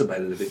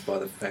exacerbated a bit by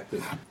the fact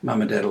that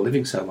Mum and Dad are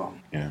living so long.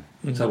 Yeah.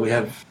 Mm-hmm. So we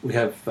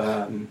have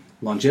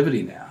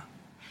longevity now,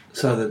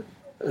 so that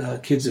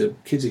kids are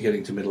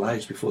getting to middle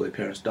age before their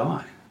parents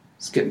die.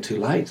 It's getting too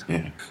late.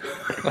 Yeah.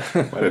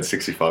 My dad's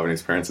 65 and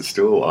his parents are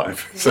still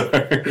alive. So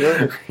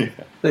yeah.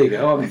 There you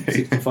go. I'm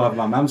 65.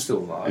 My mum's still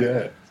alive.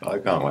 Yeah. So I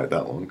can't wait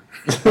that long.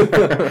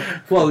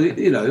 Well,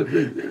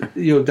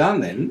 you're done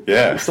then.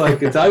 Yeah. It's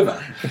like it's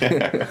over.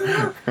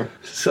 Yeah.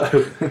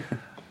 So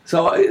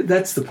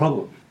that's the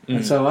problem.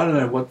 And so I don't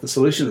know what the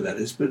solution to that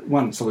is, but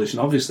one solution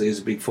obviously is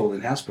a big fall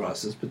in house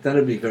prices, but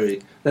that'd be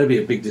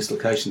a big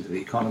dislocation to the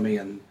economy,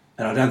 and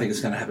I don't think it's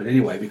going to happen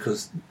anyway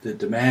because the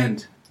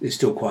demand is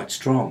still quite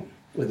strong,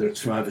 whether it's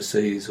from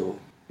overseas or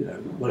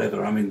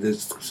whatever. I mean,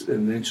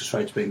 and the interest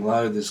rates being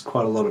low, there's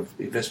quite a lot of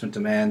investment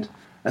demand,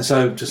 and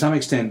so to some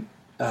extent,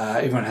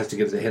 everyone has to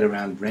get their head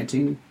around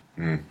renting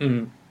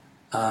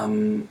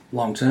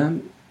long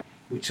term,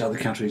 which other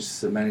countries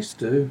have managed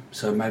to do.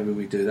 So maybe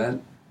we do that.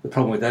 The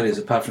problem with that is,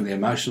 apart from the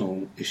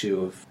emotional issue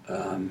of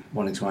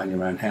wanting to own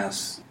your own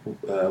house,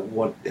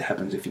 what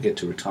happens if you get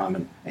to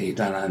retirement and you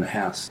don't own a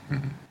house?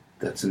 Mm-hmm.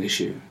 That's an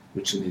issue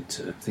which you need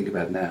to think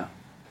about now.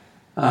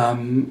 A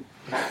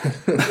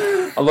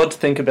lot to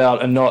think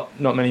about, and not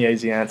many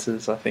easy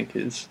answers, I think,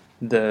 is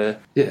the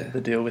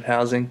deal with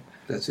housing.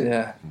 That's it.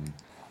 Yeah.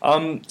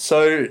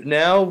 So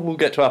now we'll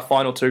get to our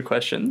final two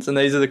questions, and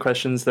these are the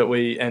questions that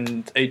we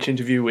end each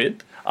interview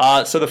with.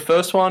 So the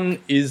first one,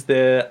 is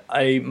there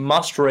a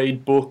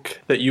must-read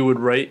book that you would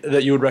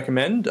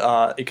recommend?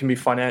 It can be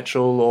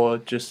financial or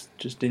just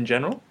in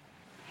general.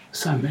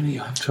 So many,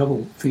 I have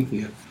trouble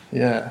thinking of.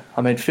 Yeah,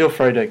 I mean, feel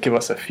free to give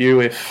us a few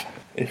if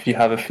you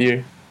have a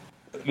few.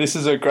 This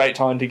is a great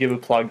time to give a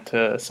plug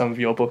to some of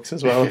your books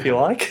as well, if you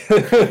like.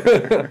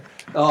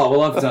 Oh,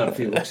 well, I've done a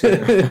few books.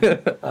 Yeah.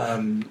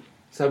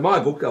 So my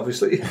book,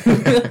 obviously,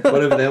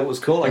 whatever the hell it was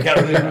called, I can't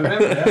even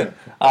remember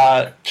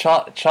now.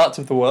 Charts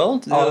of the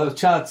World. Oh, the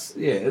charts.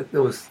 Yeah,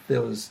 there was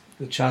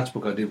the charts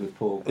book I did with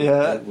Paul.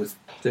 Yeah, with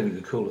Devin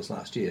the Coolest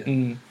last year.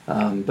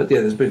 But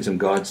yeah, there's been some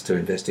guides to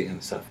investing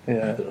and stuff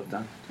that I've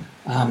done.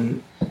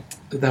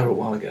 They were a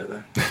while ago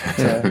though.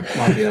 So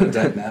might be out of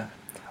date now.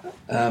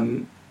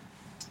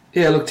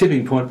 Yeah, look,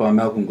 Tipping Point by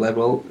Malcolm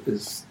Gladwell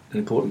is an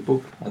important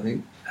book, I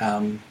think.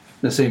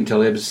 Nassim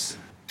Taleb's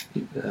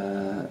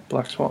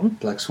Black Swan.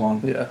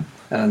 Yeah.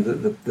 And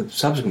the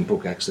subsequent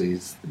book actually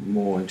is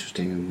more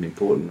interesting and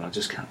important. I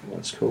just can't remember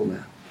what it's called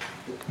now.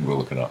 We'll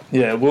look it up.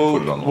 Yeah,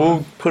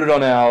 we'll put it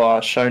on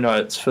our show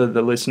notes for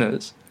the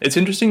listeners. It's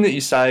interesting that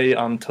you say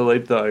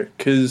Taleb though,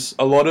 because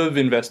a lot of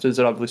investors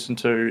that I've listened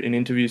to in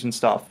interviews and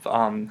stuff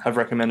have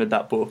recommended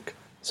that book.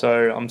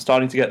 So I'm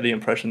starting to get the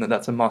impression that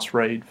that's a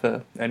must-read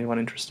for anyone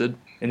interested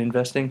in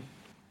investing.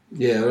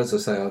 Yeah, as I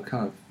say,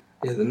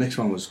 the next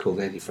one was called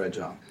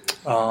Anti-Fragile.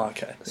 Oh,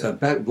 okay. So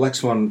the Black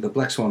Swan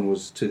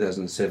was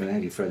 2007,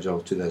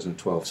 Anti-Fragile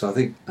 2012. So I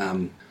think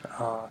a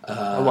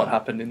lot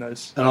happened in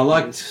those. And I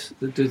liked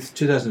the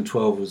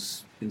 2012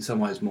 was in some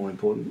ways more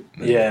important.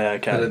 Yeah,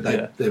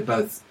 okay. They're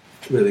both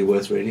really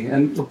worth reading.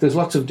 And look, there's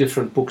lots of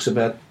different books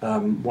about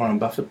Warren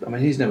Buffett. I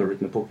mean, he's never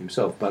written a book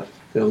himself, but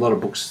there are a lot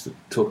of books that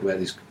talk about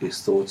his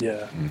thoughts.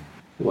 Yeah.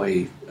 The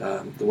way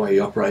he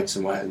operates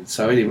and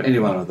so any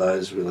one of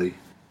those really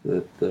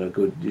that are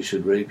good you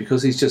should read,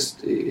 because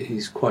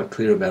he's quite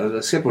clear about it,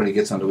 except when he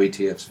gets onto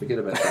ETFs. Forget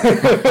about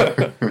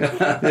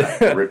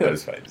that. Rip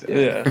those faves out.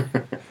 Yeah.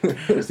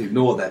 Just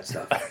ignore that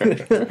stuff.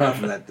 Apart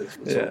from that,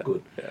 it's all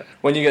good. Yeah.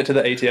 When you get to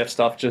the ETF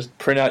stuff, just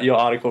print out your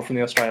article from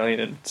the Australian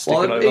and stick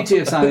it over.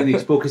 ETFs aren't in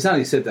his book. He's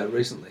only said that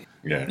recently.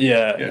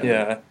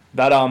 Yeah.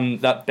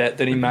 That bet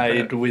that he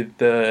made with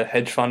the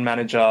hedge fund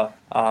manager,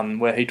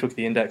 where he took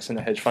the index and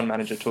the hedge fund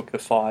manager took the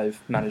 5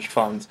 managed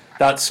funds.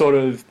 That's sort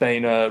of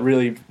been a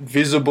really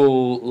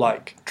visible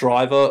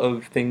driver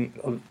of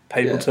people to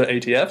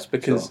ETFs,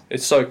 because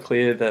it's so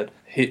clear that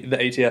the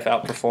ETF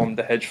outperformed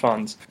the hedge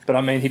funds. But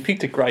I mean, he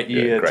picked a great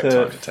year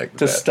to take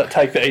the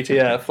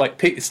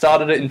ETF.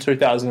 Started it in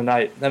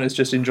 2008, and it's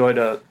just enjoyed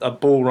a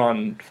bull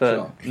run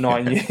for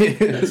 9 years.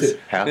 That's it.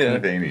 How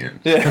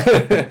convenient.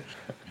 Yeah.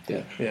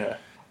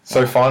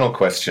 So, final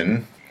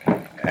question,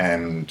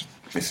 and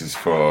this is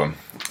for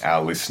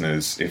our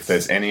listeners. If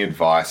there's any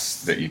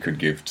advice that you could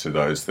give to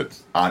those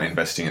that aren't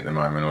investing at the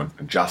moment or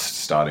just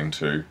starting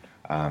to,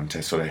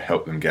 to sort of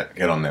help them get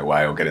on their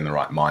way or get in the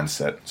right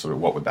mindset? Sort of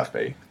what would that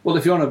be? Well,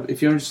 if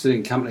you're interested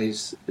in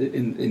companies,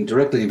 in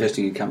directly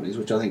investing in companies,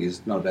 which I think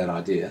is not a bad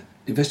idea,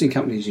 invest in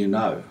companies you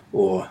know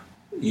or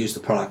use the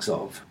products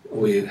of,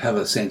 or you have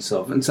a sense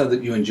of, and so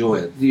that you enjoy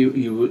it.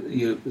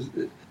 You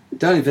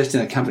don't invest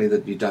in a company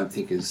that you don't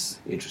think is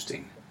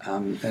interesting.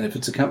 And if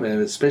it's a company,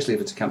 especially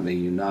if it's a company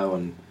you know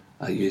and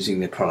are using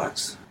their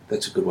products,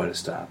 that's a good way to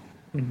start.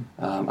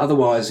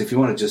 Otherwise, if you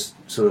want to just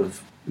sort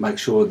of make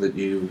sure that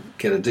you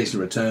get a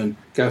decent return,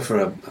 go for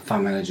a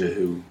fund manager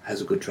who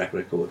has a good track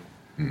record.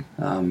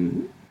 I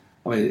mean,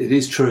 it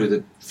is true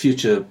that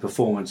future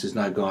performance is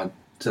no guide.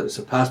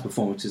 So past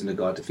performance isn't a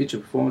guide to future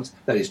performance.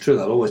 That is true.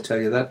 They'll always tell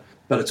you that.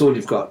 But it's all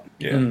you've got.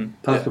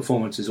 Past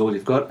performance is all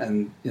you've got.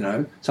 And,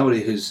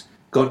 somebody who's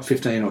got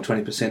 15 or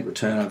 20%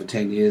 return over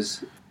 10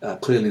 years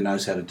clearly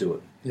knows how to do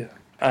it. Yeah.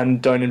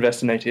 And don't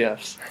invest in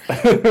ETFs.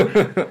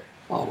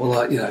 Oh,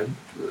 well,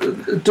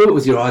 do it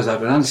with your eyes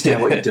open.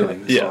 Understand what you're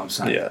doing. That's what I'm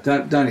saying. Yeah.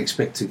 Don't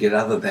expect to get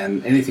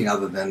anything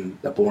other than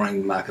a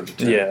boring market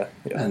return. Yeah.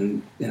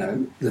 And,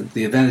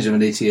 the advantage of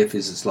an ETF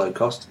is it's low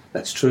cost.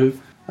 That's true.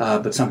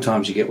 But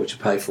sometimes you get what you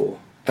pay for.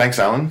 Thanks,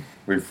 Alan.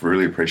 We've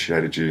really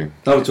appreciated you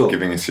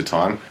giving us your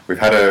time. We've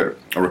had a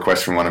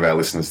request from one of our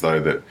listeners, though,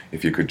 that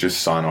if you could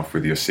just sign off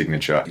with your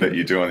signature that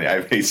you do on the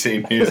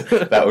ABC News,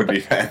 that would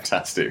be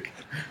fantastic.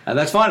 And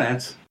that's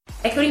finance.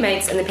 Equity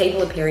Mates and the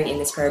people appearing in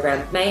this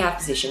program may have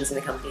positions in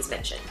the companies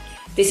mentioned.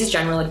 This is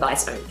general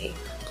advice only.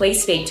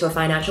 Please speak to a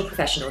financial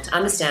professional to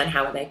understand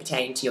how it may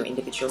pertain to your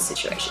individual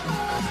situation.